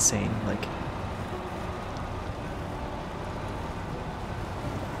literally insane. Like,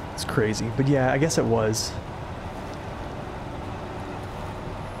 it's crazy. But yeah, I guess it was.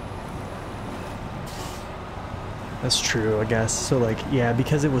 That's true, I guess. So like, yeah,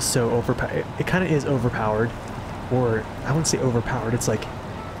 because it was so overpowered, it kind of is overpowered, or I wouldn't say overpowered. It's like,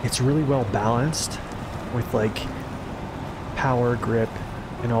 it's really well balanced with like power, grip,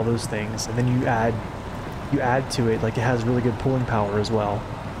 and all those things. And then you add to it, like it has really good pulling power as well,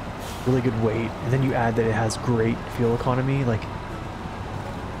 really good weight. And then you add that it has great fuel economy. Like,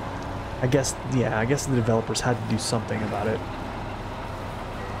 I guess, yeah, I guess the developers had to do something about it.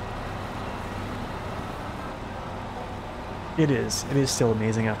 It is still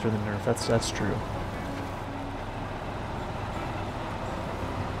amazing after the nerf. That's true.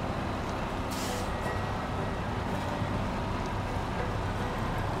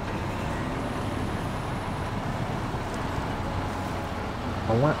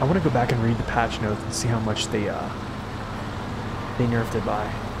 I want to go back and read the patch notes and see how much they nerfed it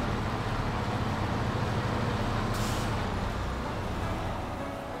by.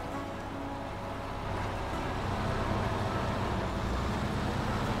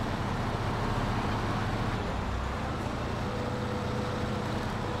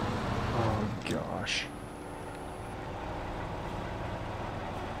 Gosh.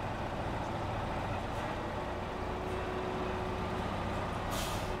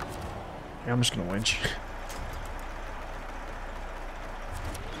 Yeah, I'm just gonna winch.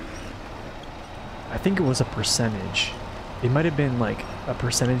 I think it was a percentage. It might have been like a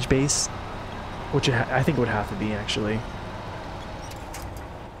percentage base, which I think it would have to be actually.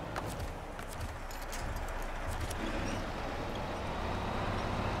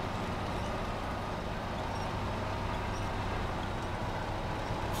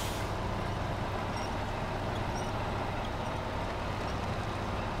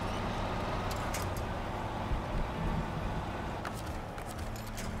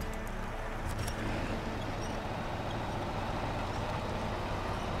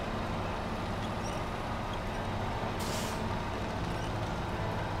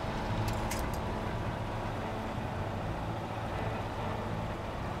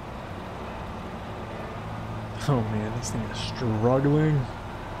 Oh man, this thing is struggling.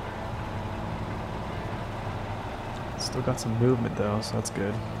 Still got some movement though, so that's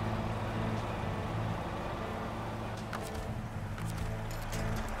good.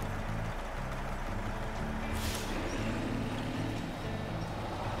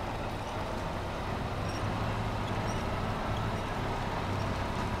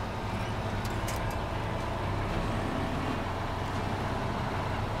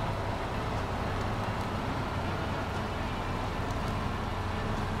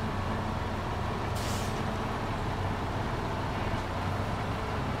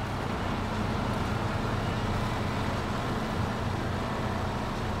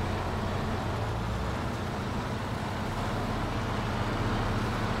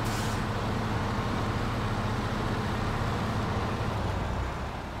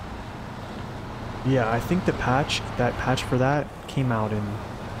 Yeah, I think that patch for that came out in,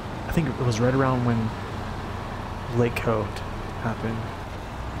 I think it was right around when Lake Code happened.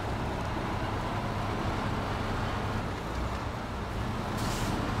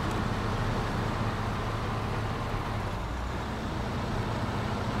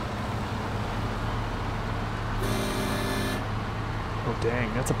 Oh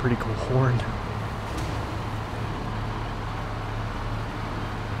dang, that's a pretty cool horn.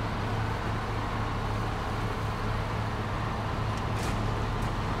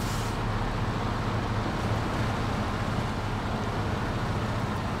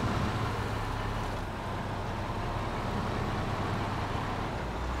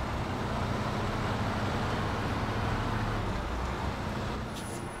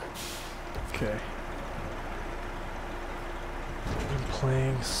 Okay.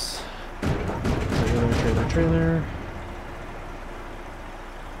 Planks. Trailer.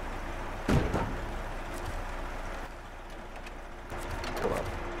 Hold up.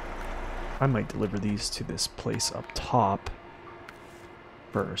 I might deliver these to this place up top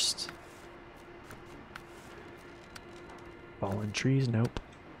first. Fallen trees, nope.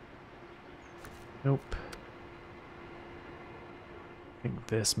 Nope. I think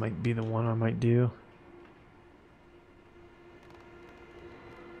this might be the one I might do.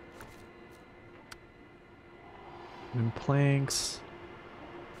 And planks.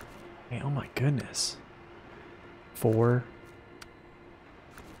 Hey, oh my goodness. 4,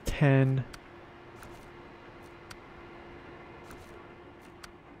 10.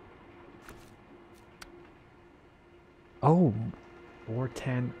 Oh, 4,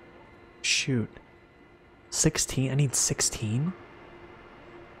 10. Shoot. 16? I need 16?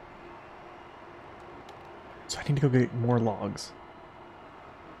 So I need to go get more logs.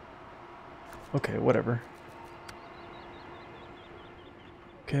 Okay, whatever.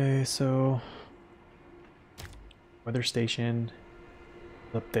 Okay, so weather station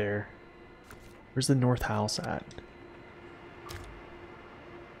up there. Where's the north house at?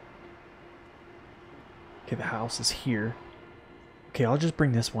 Okay, the house is here. Okay, I'll just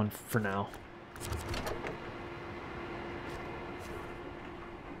bring this one for now.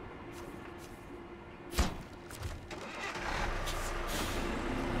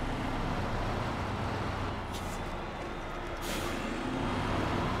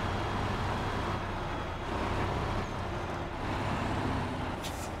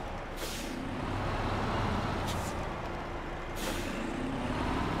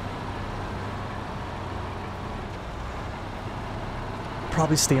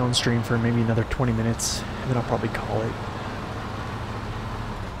 Probably stay on stream for maybe another 20 minutes, and then I'll probably call it.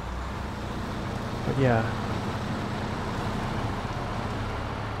 But yeah.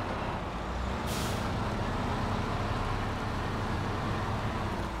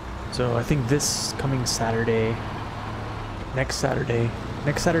 So I think this coming Saturday, next Saturday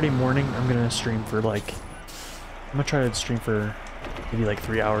morning, I'm gonna stream for like, I'm gonna try to stream for maybe like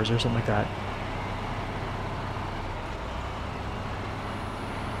 3 hours or something like that.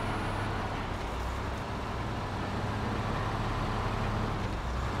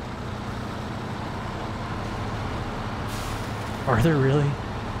 Are there really?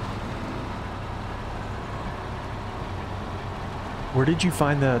 Where did you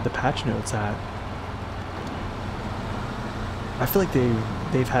find the patch notes at? I feel like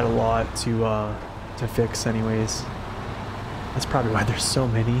they've had a lot to fix anyways. That's probably why there's so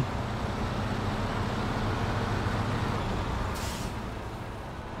many.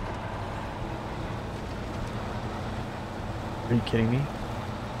 Are you kidding me?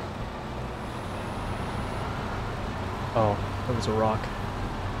 Oh, that was a rock.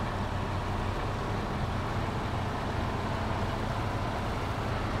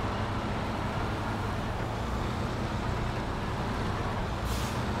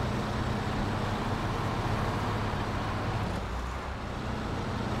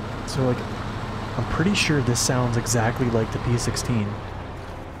 So like, I'm pretty sure this sounds exactly like the P16.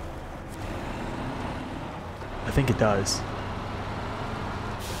 I think it does.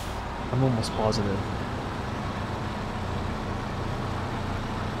 I'm almost positive.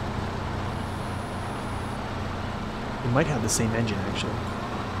 It might have the same engine actually.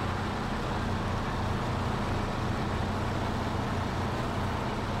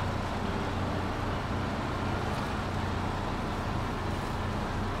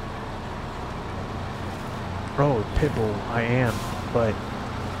 Oh, Pitbull, I am, but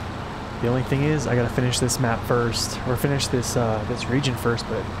the only thing is I gotta finish this map first, or finish this this region first.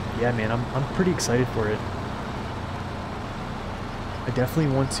 But yeah, man, I'm pretty excited for it. I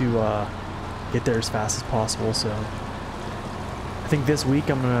definitely want to get there as fast as possible. So I think this week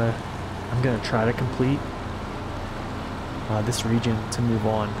I'm gonna try to complete this region to move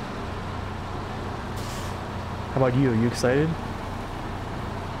on. How about you? Are you excited?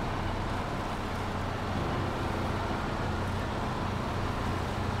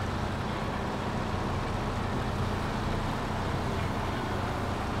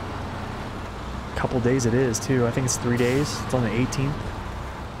 Couple days it is too. I think it's 3 days. It's on the 18th.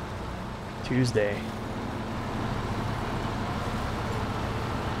 Tuesday.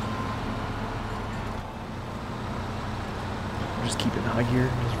 Just keep it in high gear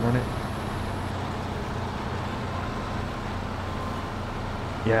and just run it.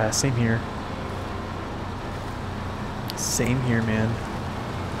 Yeah, same here. Same here, man.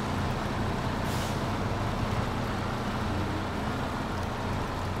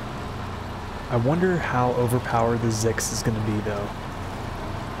 I wonder how overpowered the Zix is going to be, though.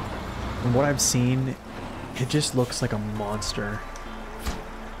 From what I've seen, it just looks like a monster.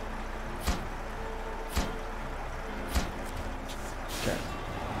 Okay,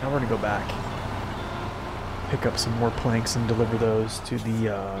 now we're going to go back. Pick up some more planks and deliver those to the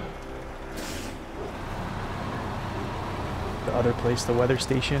other place, the weather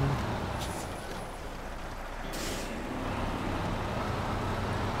station.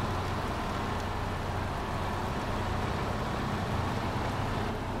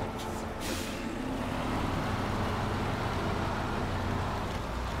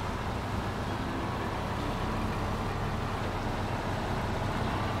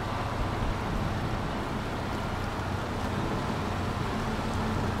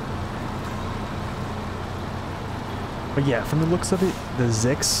 But yeah, from the looks of it, the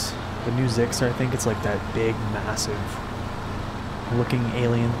Zix, the new Zixer, I think it's like that big, massive looking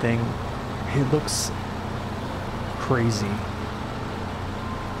alien thing. It looks crazy.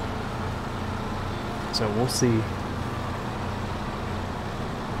 So we'll see.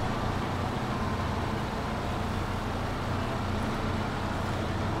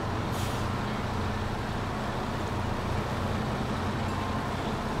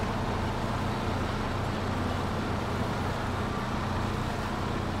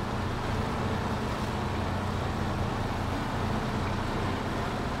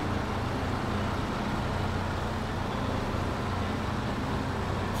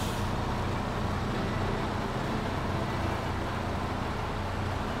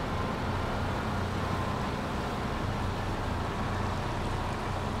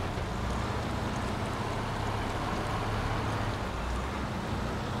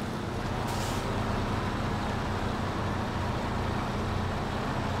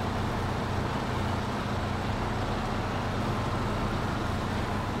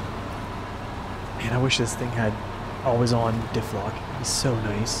 Man, I wish this thing had always on diff lock. It'd be so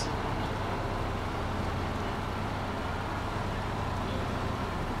nice.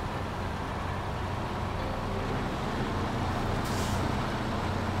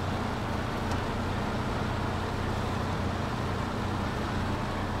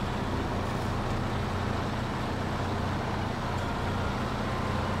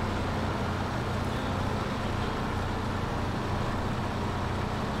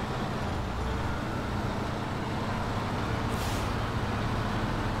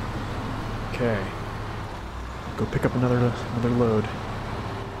 Okay. Go pick up another load.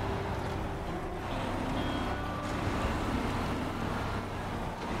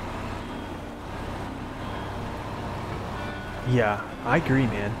 Yeah, I agree,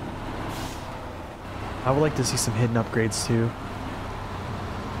 man. I would like to see some hidden upgrades too.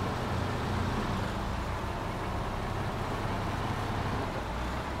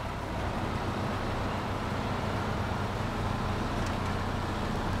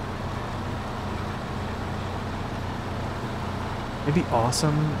 It'd be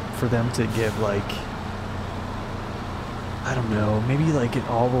awesome for them to give, like, I don't know, maybe like an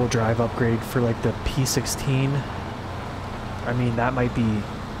all-wheel drive upgrade for like the P16. I mean, that might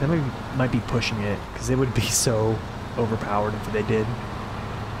be pushing it, because it would be so overpowered if they did.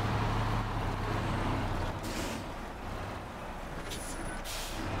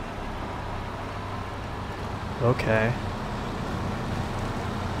 Okay.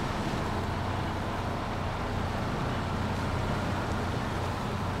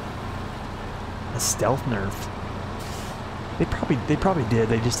 A stealth nerf. They probably did.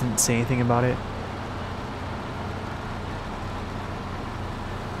 They just didn't say anything about it.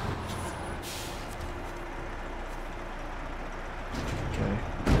 Okay.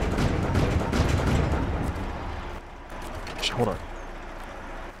 Hold on.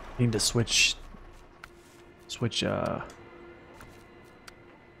 Need to switch.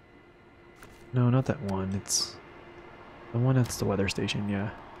 No, not that one. It's the one that's the weather station. Yeah.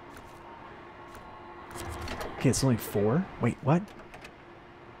 Okay, it's only 4? Wait, what?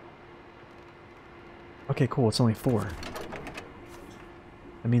 Okay, cool, it's only 4.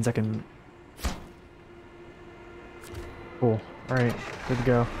 That means I can... Cool. Alright, good to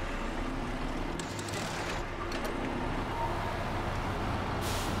go.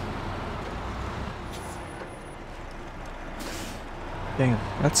 Dang,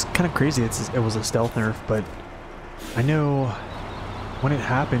 that's kind of crazy. It was a stealth nerf, but I know when it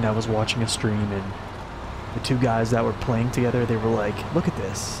happened, I was watching a stream and the two guys that were playing together, they were like, "Look at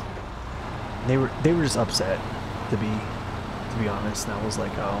this." And they were just upset, to be honest. And I was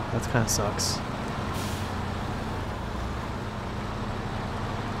like, "Oh, that kind of sucks."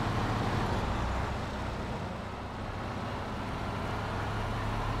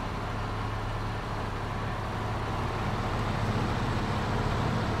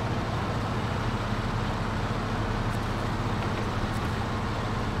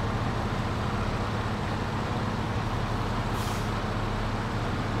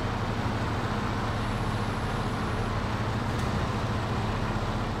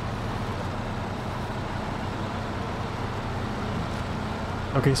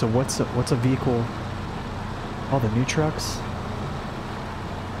 Okay, so what's a vehicle? All the new trucks?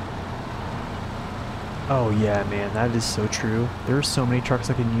 Oh yeah, man, that is so true. There are so many trucks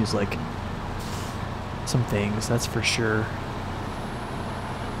that can use like some things, that's for sure.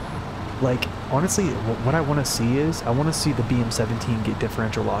 Like, honestly, what I want to see is, I want to see the BM17 get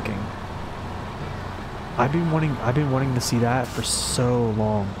differential locking. I've been wanting to see that for so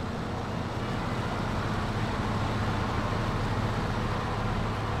long.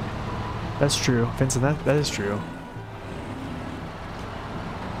 That's true, Vincent. That is true.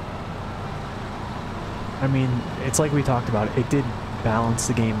 I mean, it's like we talked about. It did balance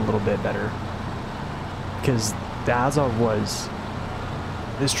the game a little bit better because the Azov was.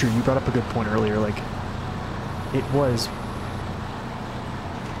 It's true. You brought up a good point earlier. Like, it was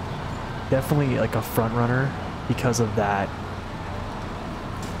definitely like a front runner because of that.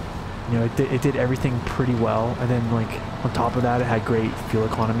 You know, it did everything pretty well, and then like on top of that, it had great fuel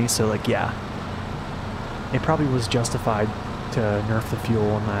economy. So like, yeah, it probably was justified to nerf the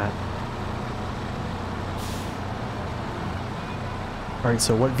fuel on that. All right,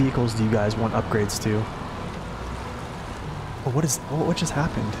 so what vehicles do you guys want upgrades to? Oh, what just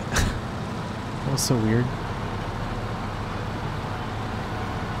happened? That was so weird.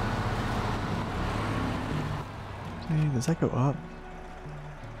 Hey, does that go up?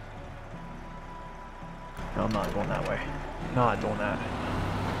 No, I'm not going that way. Not doing that.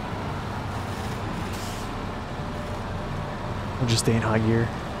 We'll just stay in high gear.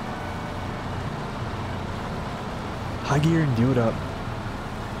 High gear and do it up.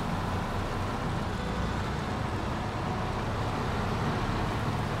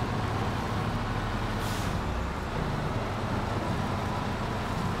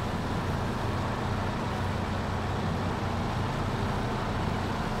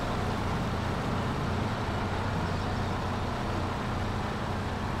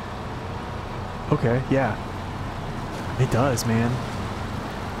 Okay, yeah. It does, man.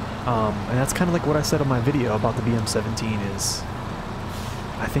 And that's kind of like what I said on my video about the BM17 is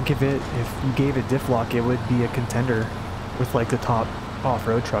I think if you gave it diff lock, it would be a contender with like the top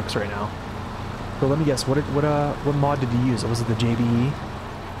off-road trucks right now. So let me guess, what mod did you use? Was it the JBE?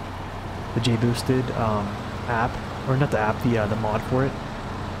 The J-Boosted app? Or not the app, the mod for it?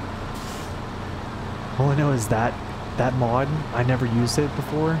 All I know is that mod, I never used it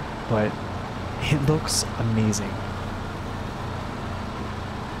before, but it looks amazing.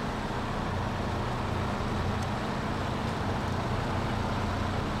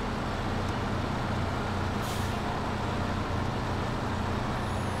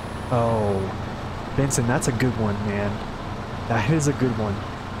 Oh, Vincent, that's a good one, man. That is a good one.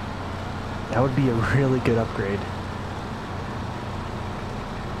 That would be a really good upgrade.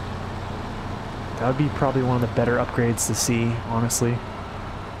 That would be probably one of the better upgrades to see, honestly.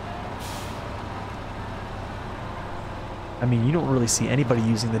 I mean, you don't really see anybody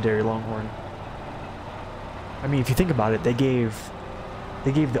using the Dairy Longhorn. I mean, if you think about it, they gave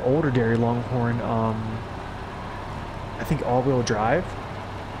the older Dairy Longhorn, I think all-wheel drive,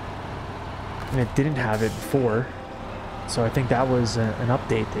 and it didn't have it before. So I think that was an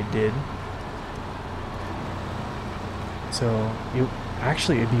update they did. So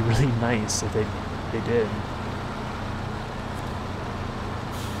it'd be really nice if they did.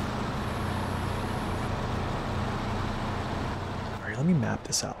 Let me map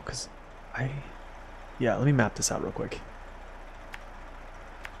this out, because let me map this out real quick.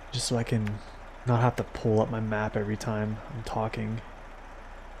 Just so I can not have to pull up my map every time I'm talking.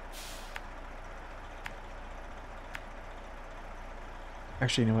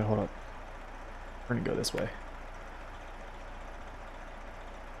 Actually, you know what, hold up. We're gonna go this way.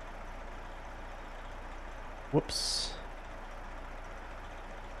 Whoops.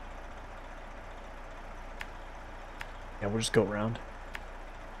 Yeah, we'll just go around.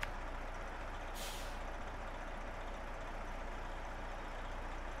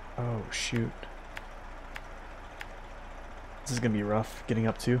 Oh, shoot. This is gonna be rough getting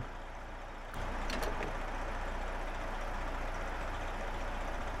up to.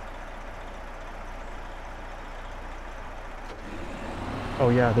 Oh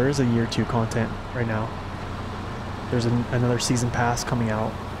yeah, there is a year 2 content right now. There's another season pass coming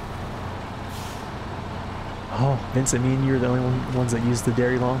out. Oh, Vincent, me and you are the only ones that use the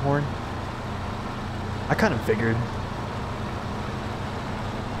Dairy Longhorn. I kind of figured.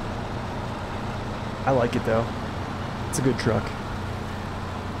 I like it though. It's a good truck.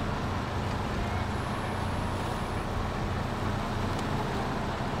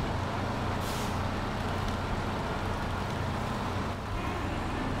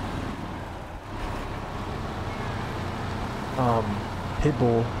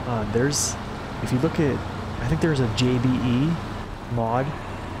 Pitbull, if you look at, I think there's a JBE mod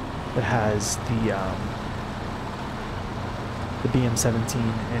that has the BM17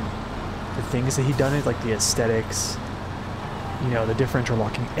 and the things that he done it, like the aesthetics, you know, the differential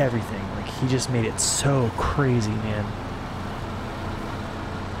locking, everything. Like, he just made it so crazy, man.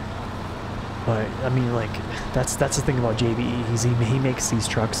 But I mean, like, that's the thing about JBE. He makes these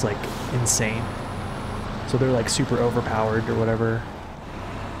trucks like insane. So they're like super overpowered or whatever.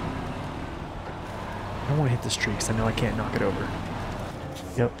 don't want to hit this tree because I know I can't knock it over.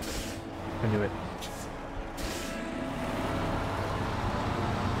 Yep. I knew it.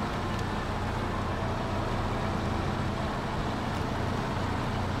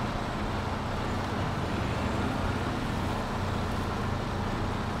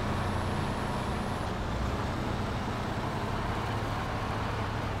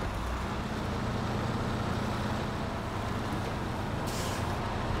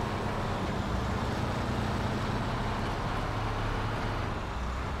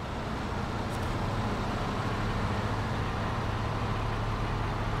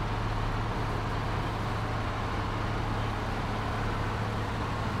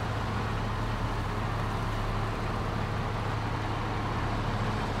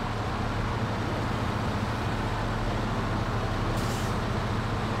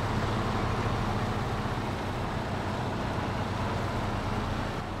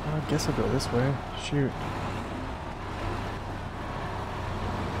 I guess I'll go this way. Shoot.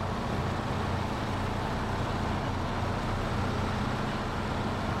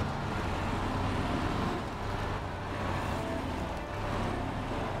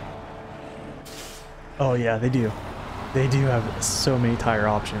 Oh yeah, they do. They do have so many tire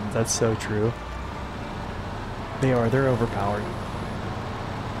options. That's so true. They're overpowered.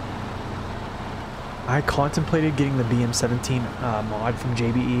 I contemplated getting the BM17 mod from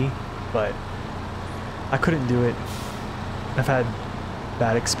JBE, but I couldn't do it. I've had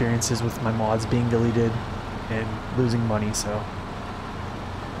bad experiences with my mods being deleted and losing money, so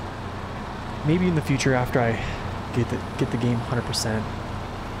maybe in the future after I get the game 100%.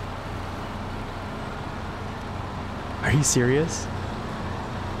 Are you serious?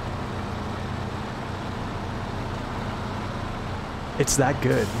 It's that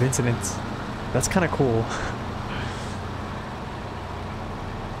good, Vincent. That's kind of cool.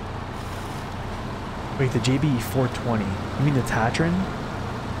 Wait, the JBE 420. You mean the Tatran?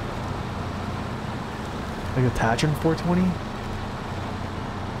 Like the Tatran 420?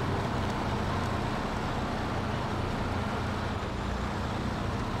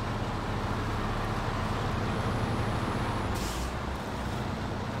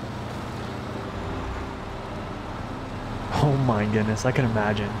 Oh my goodness, I can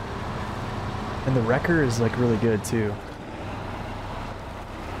imagine. And the wrecker is like really good too.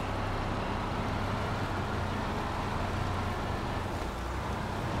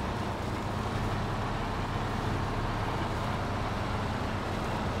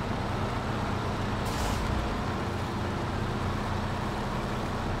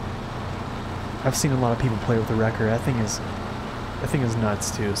 I've seen a lot of people play with the wrecker. That thing is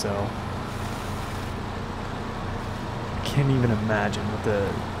nuts too, so I can't even imagine what the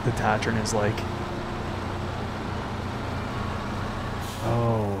Tatran is like.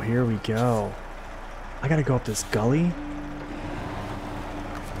 Oh, here we go. I gotta go up this gully.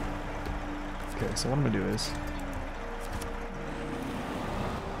 Okay, so what I'm gonna do is...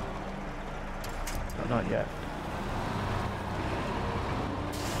 No, not yet.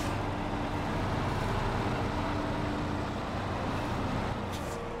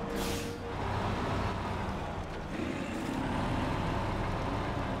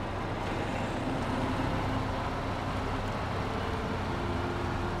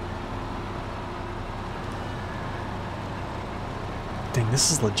 Dang,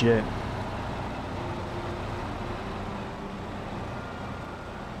 this is legit.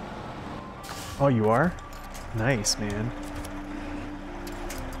 Oh, you are? Nice, man.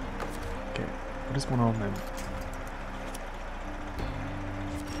 Okay, what is going on then?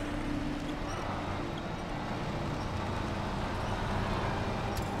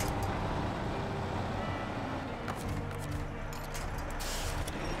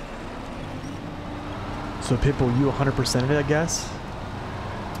 So Pitbull, you 100%ed it, I guess?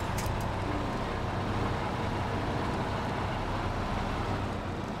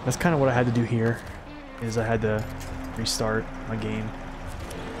 That's kind of what I had to do here, is I had to restart my game.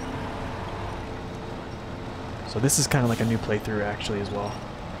 So this is kind of like a new playthrough actually as well.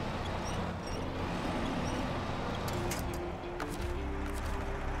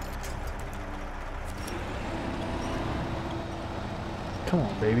 Come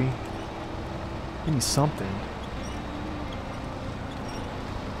on, baby. Give me something.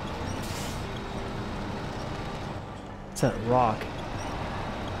 It's that rock.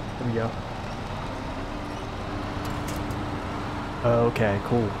 There we go. Okay,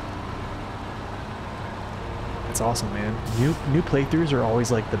 cool. That's awesome, man. New playthroughs are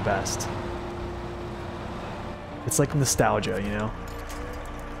always like the best. It's like nostalgia, you know?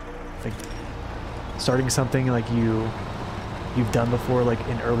 Like starting something like you've done before, like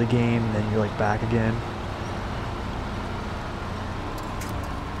in early game, and then you're like back again.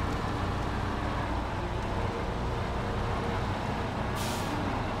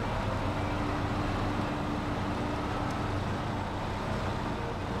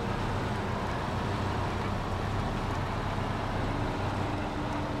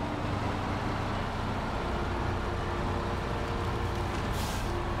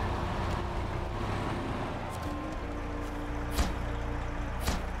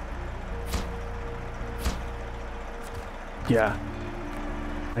 Yeah,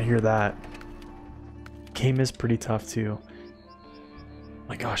 I hear that. Game is pretty tough too.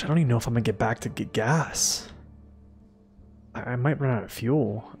 My gosh, I don't even know if I'm gonna get back to get gas. I might run out of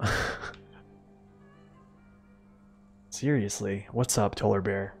fuel. Seriously, what's up, Toller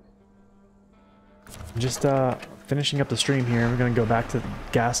Bear? I'm just finishing up the stream here. We're gonna go back to the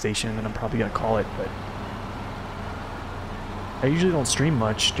gas station and I'm probably gonna call it, but I usually don't stream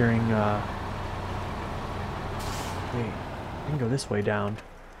much during wait, I can go this way down.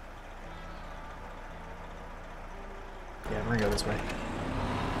 Yeah, we're gonna go this way.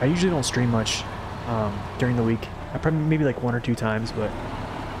 I usually don't stream much during the week. I probably maybe like 1 or 2 times, but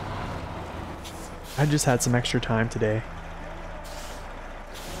I just had some extra time today.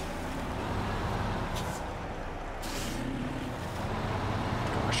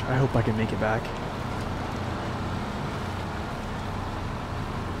 Gosh, I hope I can make it back.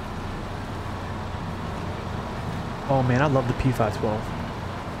 Oh man, I love the P512.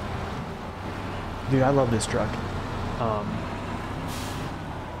 Dude, I love this truck.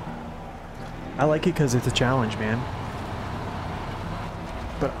 I like it because it's a challenge, man.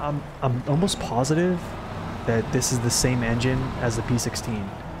 But I'm almost positive that this is the same engine as the P16.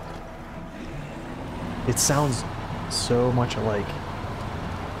 It sounds so much alike.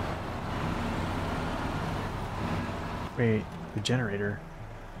 Wait, the generator.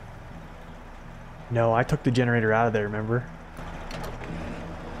 No, I took the generator out of there, remember?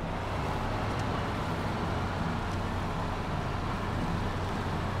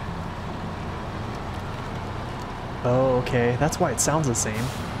 Oh, okay. That's why it sounds the same.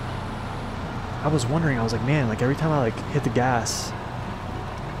 I was wondering, I was like, man, like every time I like hit the gas,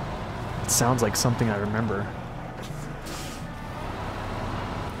 it sounds like something I remember.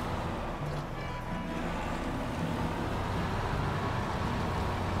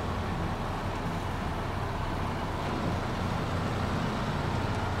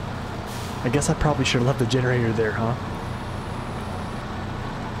 I guess I probably should have left the generator there, huh?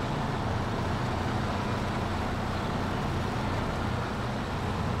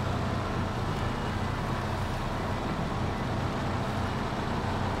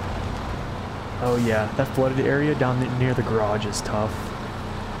 Oh yeah, that flooded area down near the garage is tough.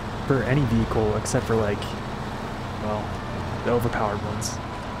 For any vehicle, except for like, well, the overpowered ones.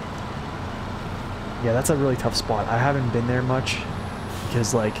 Yeah, that's a really tough spot. I haven't been there much,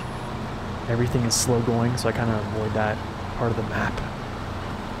 because like, everything is slow going, so I kind of avoid that part of the map.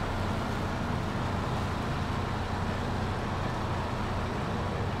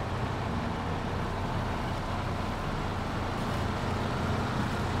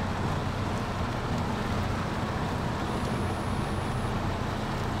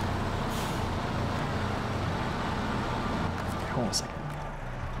 Hold on a second.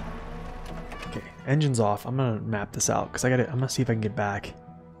 Okay, engine's off. I'm gonna map this out because I'm gonna see if I can get back.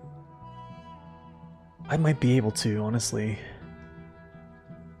 I might be able to, honestly.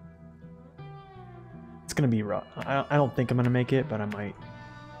 It's gonna be rough. I don't think I'm gonna make it, but I might.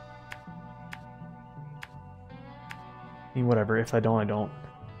 I mean, whatever. If I don't, I don't.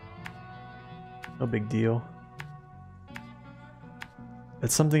 No big deal.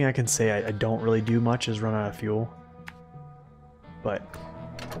 It's something I can say I don't really do much is run out of fuel. But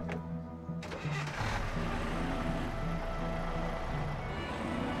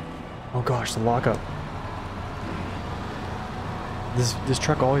oh gosh, the lockup. This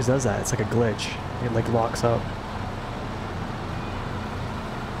truck always does that. It's like a glitch. It like locks up.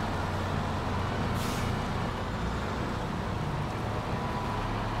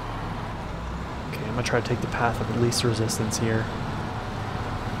 Okay, I'm gonna try to take the path of least resistance here.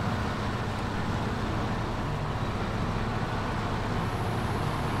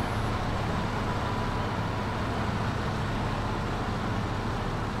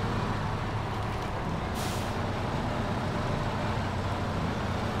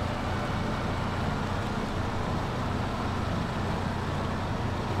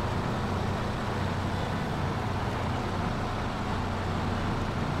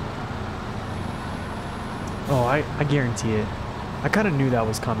 Oh, I guarantee it. I kind of knew that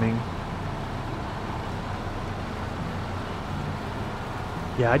was coming.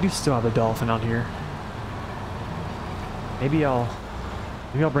 Yeah, I do still have the Dolphin out here. Maybe I'll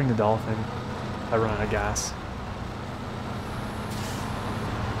bring the Dolphin if I run out of gas.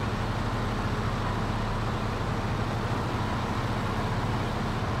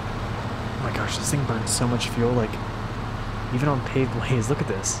 Oh my gosh, this thing burns so much fuel, like, even on paved ways. Look at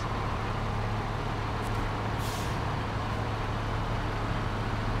this.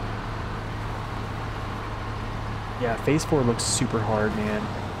 Yeah, Phase 4 looks super hard, man.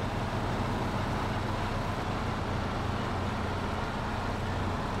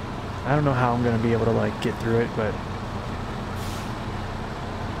 I don't know how I'm gonna be able to like get through it, but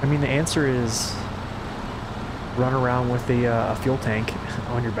I mean the answer is run around with a fuel tank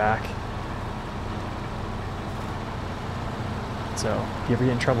on your back. So if you ever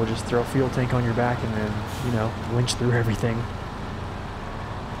get in trouble, just throw a fuel tank on your back and then, you know, winch through everything.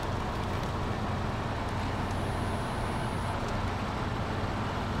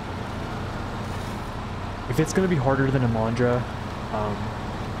 If it's going to be harder than a Mondra,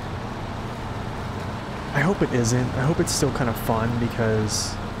 I hope it isn't. I hope it's still kind of fun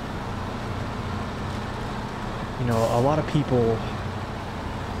because, you know, a lot of people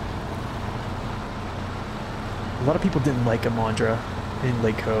didn't like Amandra in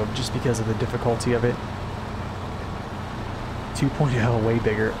Lake Cove just because of the difficulty of it. 2.0 way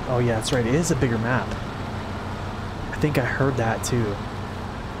bigger. Oh yeah, that's right. It is a bigger map. I think I heard that too.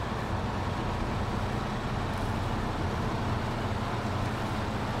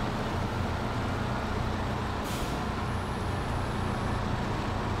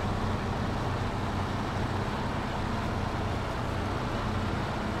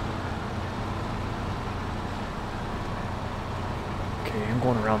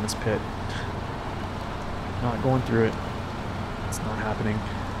 Going around this pit. Not going through it. It's not happening.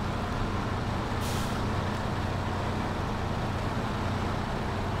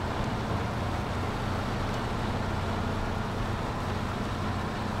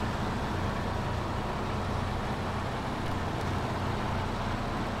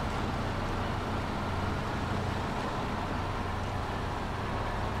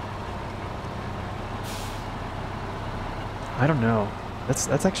 I don't know.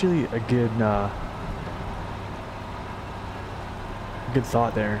 That's actually a good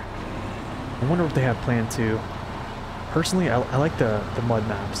thought there. I wonder what they have planned too. Personally, I like the mud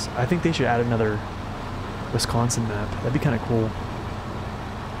maps. I think they should add another Wisconsin map. That'd be kind of cool.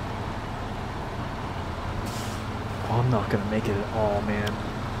 Oh, I'm not gonna make it at all, man.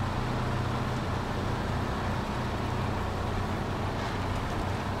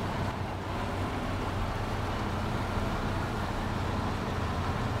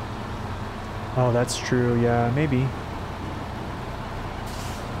 Oh, that's true. Yeah, maybe.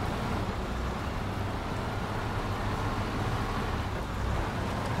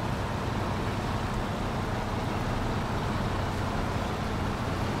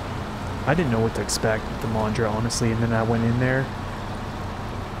 I didn't know what to expect with the Mondra, honestly, and then I went in there,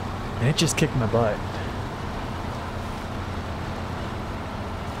 and it just kicked my butt.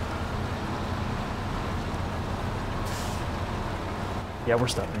 Yeah, we're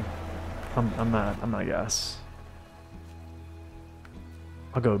stopping. I'm not gas.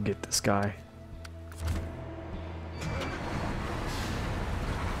 I'll go get this guy.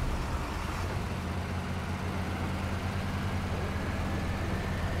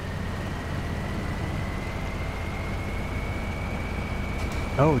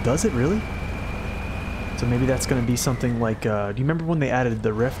 Oh, does it really? So maybe that's gonna be something like, do you remember when they added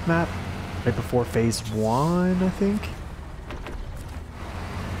the Rift map? Right before Phase 1, I think?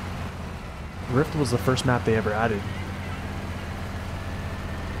 Rift was the first map they ever added.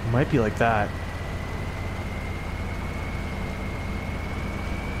 It might be like that.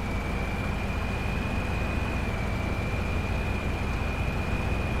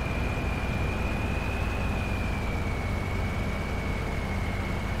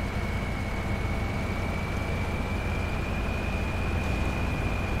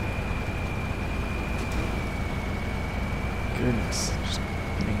 Goodness, just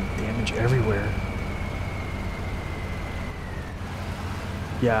getting damage everywhere.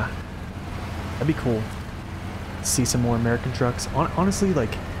 Yeah, that'd be cool. See some more American trucks. Honestly,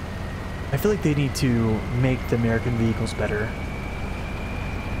 like, I feel like they need to make the American vehicles better.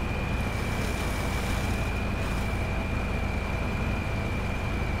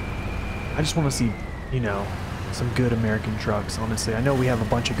 I just want to see, you know, some good American trucks, honestly. I know we have a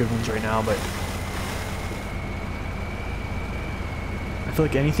bunch of good ones right now, but I feel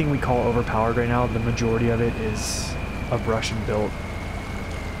like anything we call overpowered right now, the majority of it is of Russian built.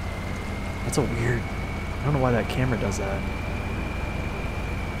 That's a weird... I don't know why that camera does that.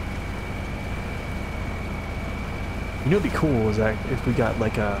 You know what'd be cool is that if we got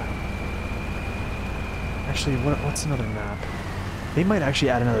like a... Actually, what's another map? They might actually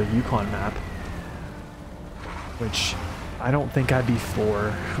add another Yukon map. Which I don't think I'd be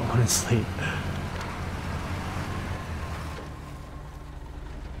for, honestly.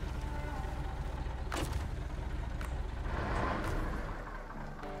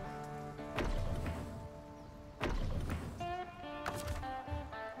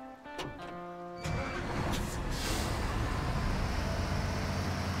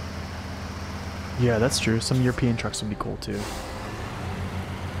 Yeah, that's true. Some European trucks would be cool too.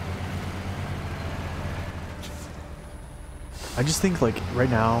 I just think like right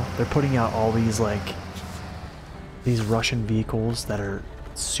now they're putting out all these like these Russian vehicles that are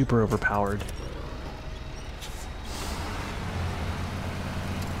super overpowered.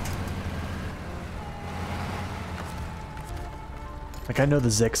 Like I know the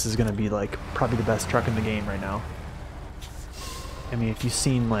Zix is gonna be like probably the best truck in the game right now. I mean, if you've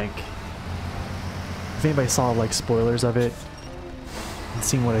seen like, if anybody saw like spoilers of it and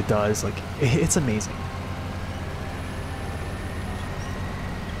seen what it does, like it's amazing.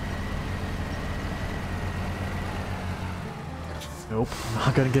 Nope, I'm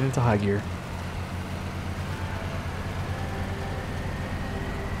not gonna get into high gear.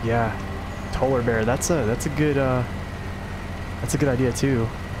 Yeah, Polar Bear. That's a good idea too.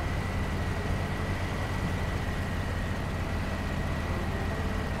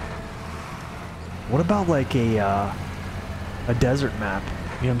 What about like a desert map? You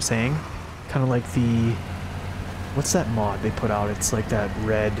know what I'm saying? Kind of like the, what's that mod they put out? It's like that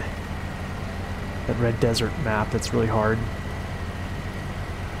red desert map that's really hard.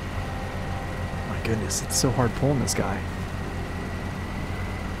 My goodness, it's so hard pulling this guy.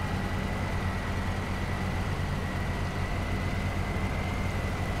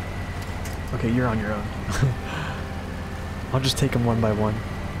 Okay, you're on your own. I'll just take them one by one.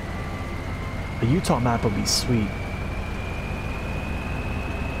 A Utah map would be sweet.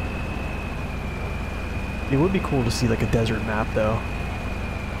 It would be cool to see like a desert map though.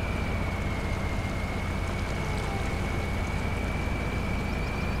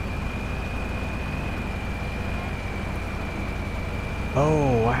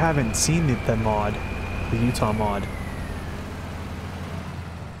 Oh, I haven't seen that mod. The Utah mod.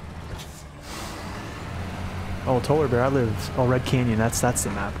 Oh, Polar Bear, I live... Oh, Red Canyon, that's the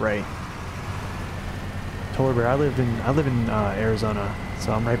map, right. Polar Bear, I live in Arizona,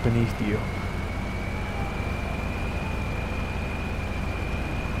 so I'm right beneath you.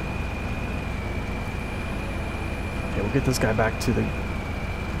 Okay, we'll get this guy back to the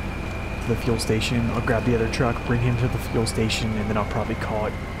fuel station. I'll grab the other truck, bring him to the fuel station, and then I'll probably call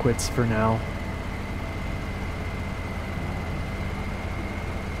it quits for now.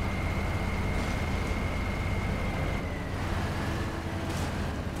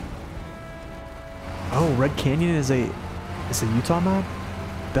 Oh, Red Canyon is a Utah map?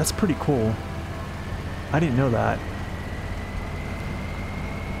 That's pretty cool. I didn't know that.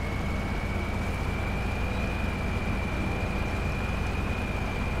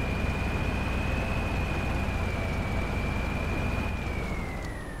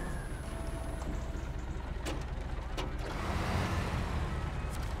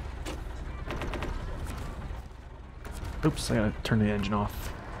 Oops, I gotta turn the engine off.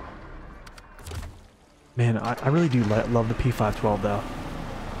 Man, I really do love the P512 though.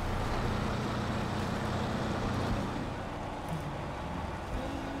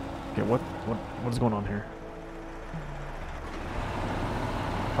 Okay, what is going on here?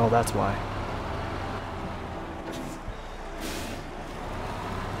 Oh, that's why.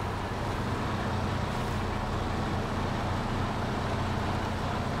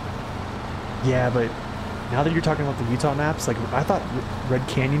 Yeah, but now that you're talking about the Utah maps, like I thought Red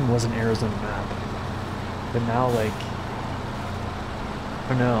Canyon was an Arizona map. But now, like, I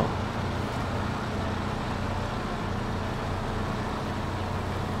don't know.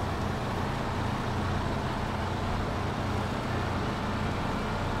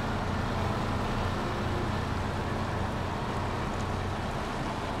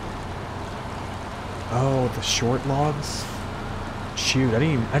 Oh, the short logs? Shoot, I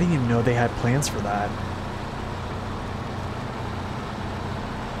didn't even know they had plans for that.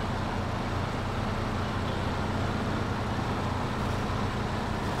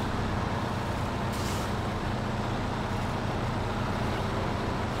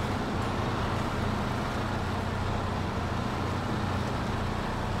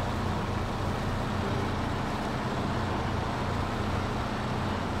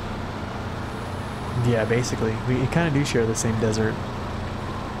 Yeah, basically. We kind of do share the same desert.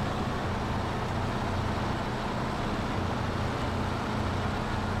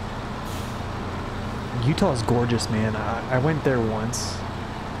 Utah is gorgeous, man. I went there once.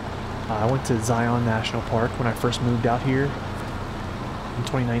 I went to Zion National Park when I first moved out here in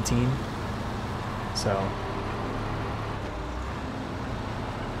 2019. So...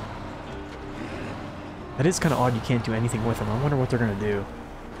 That is kind of odd you can't do anything with them. I wonder what they're going to do.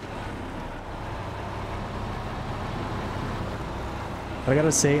 But I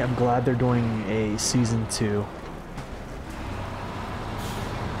gotta say, I'm glad they're doing a season 2.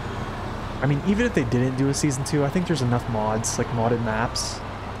 I mean, even if they didn't do a season 2, I think there's enough mods, like modded maps,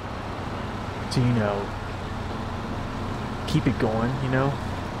 to, you know, keep it going, you know?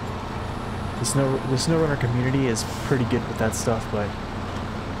 The SnowRunner community is pretty good with that stuff, but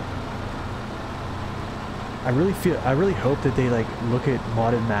I really hope that they like look at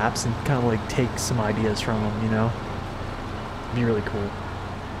modded maps and kind of like take some ideas from them, you know? It'd be really cool.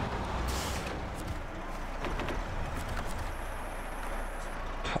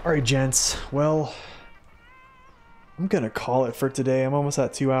 Alright, gents, well, I'm gonna call it for today. I'm almost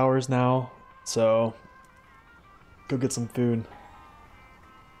at 2 hours now, so go get some food.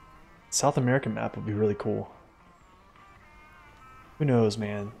 South American map would be really cool. Who knows,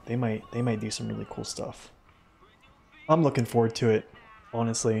 man? They might do some really cool stuff. I'm looking forward to it,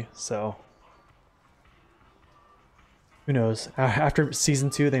 honestly, so who knows? After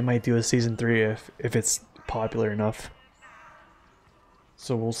season 2, they might do a season 3 if it's popular enough.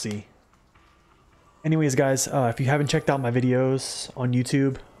 So we'll see. Anyways, guys, if you haven't checked out my videos on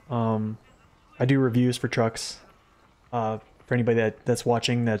YouTube, I do reviews for trucks. For anybody that's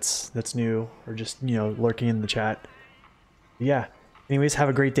watching that's new or just, you know, lurking in the chat. Yeah. Anyways, have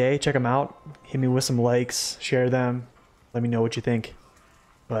a great day. Check them out. Hit me with some likes. Share them. Let me know what you think.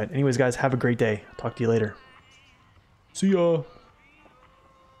 But anyways, guys, have a great day. Talk to you later. See ya.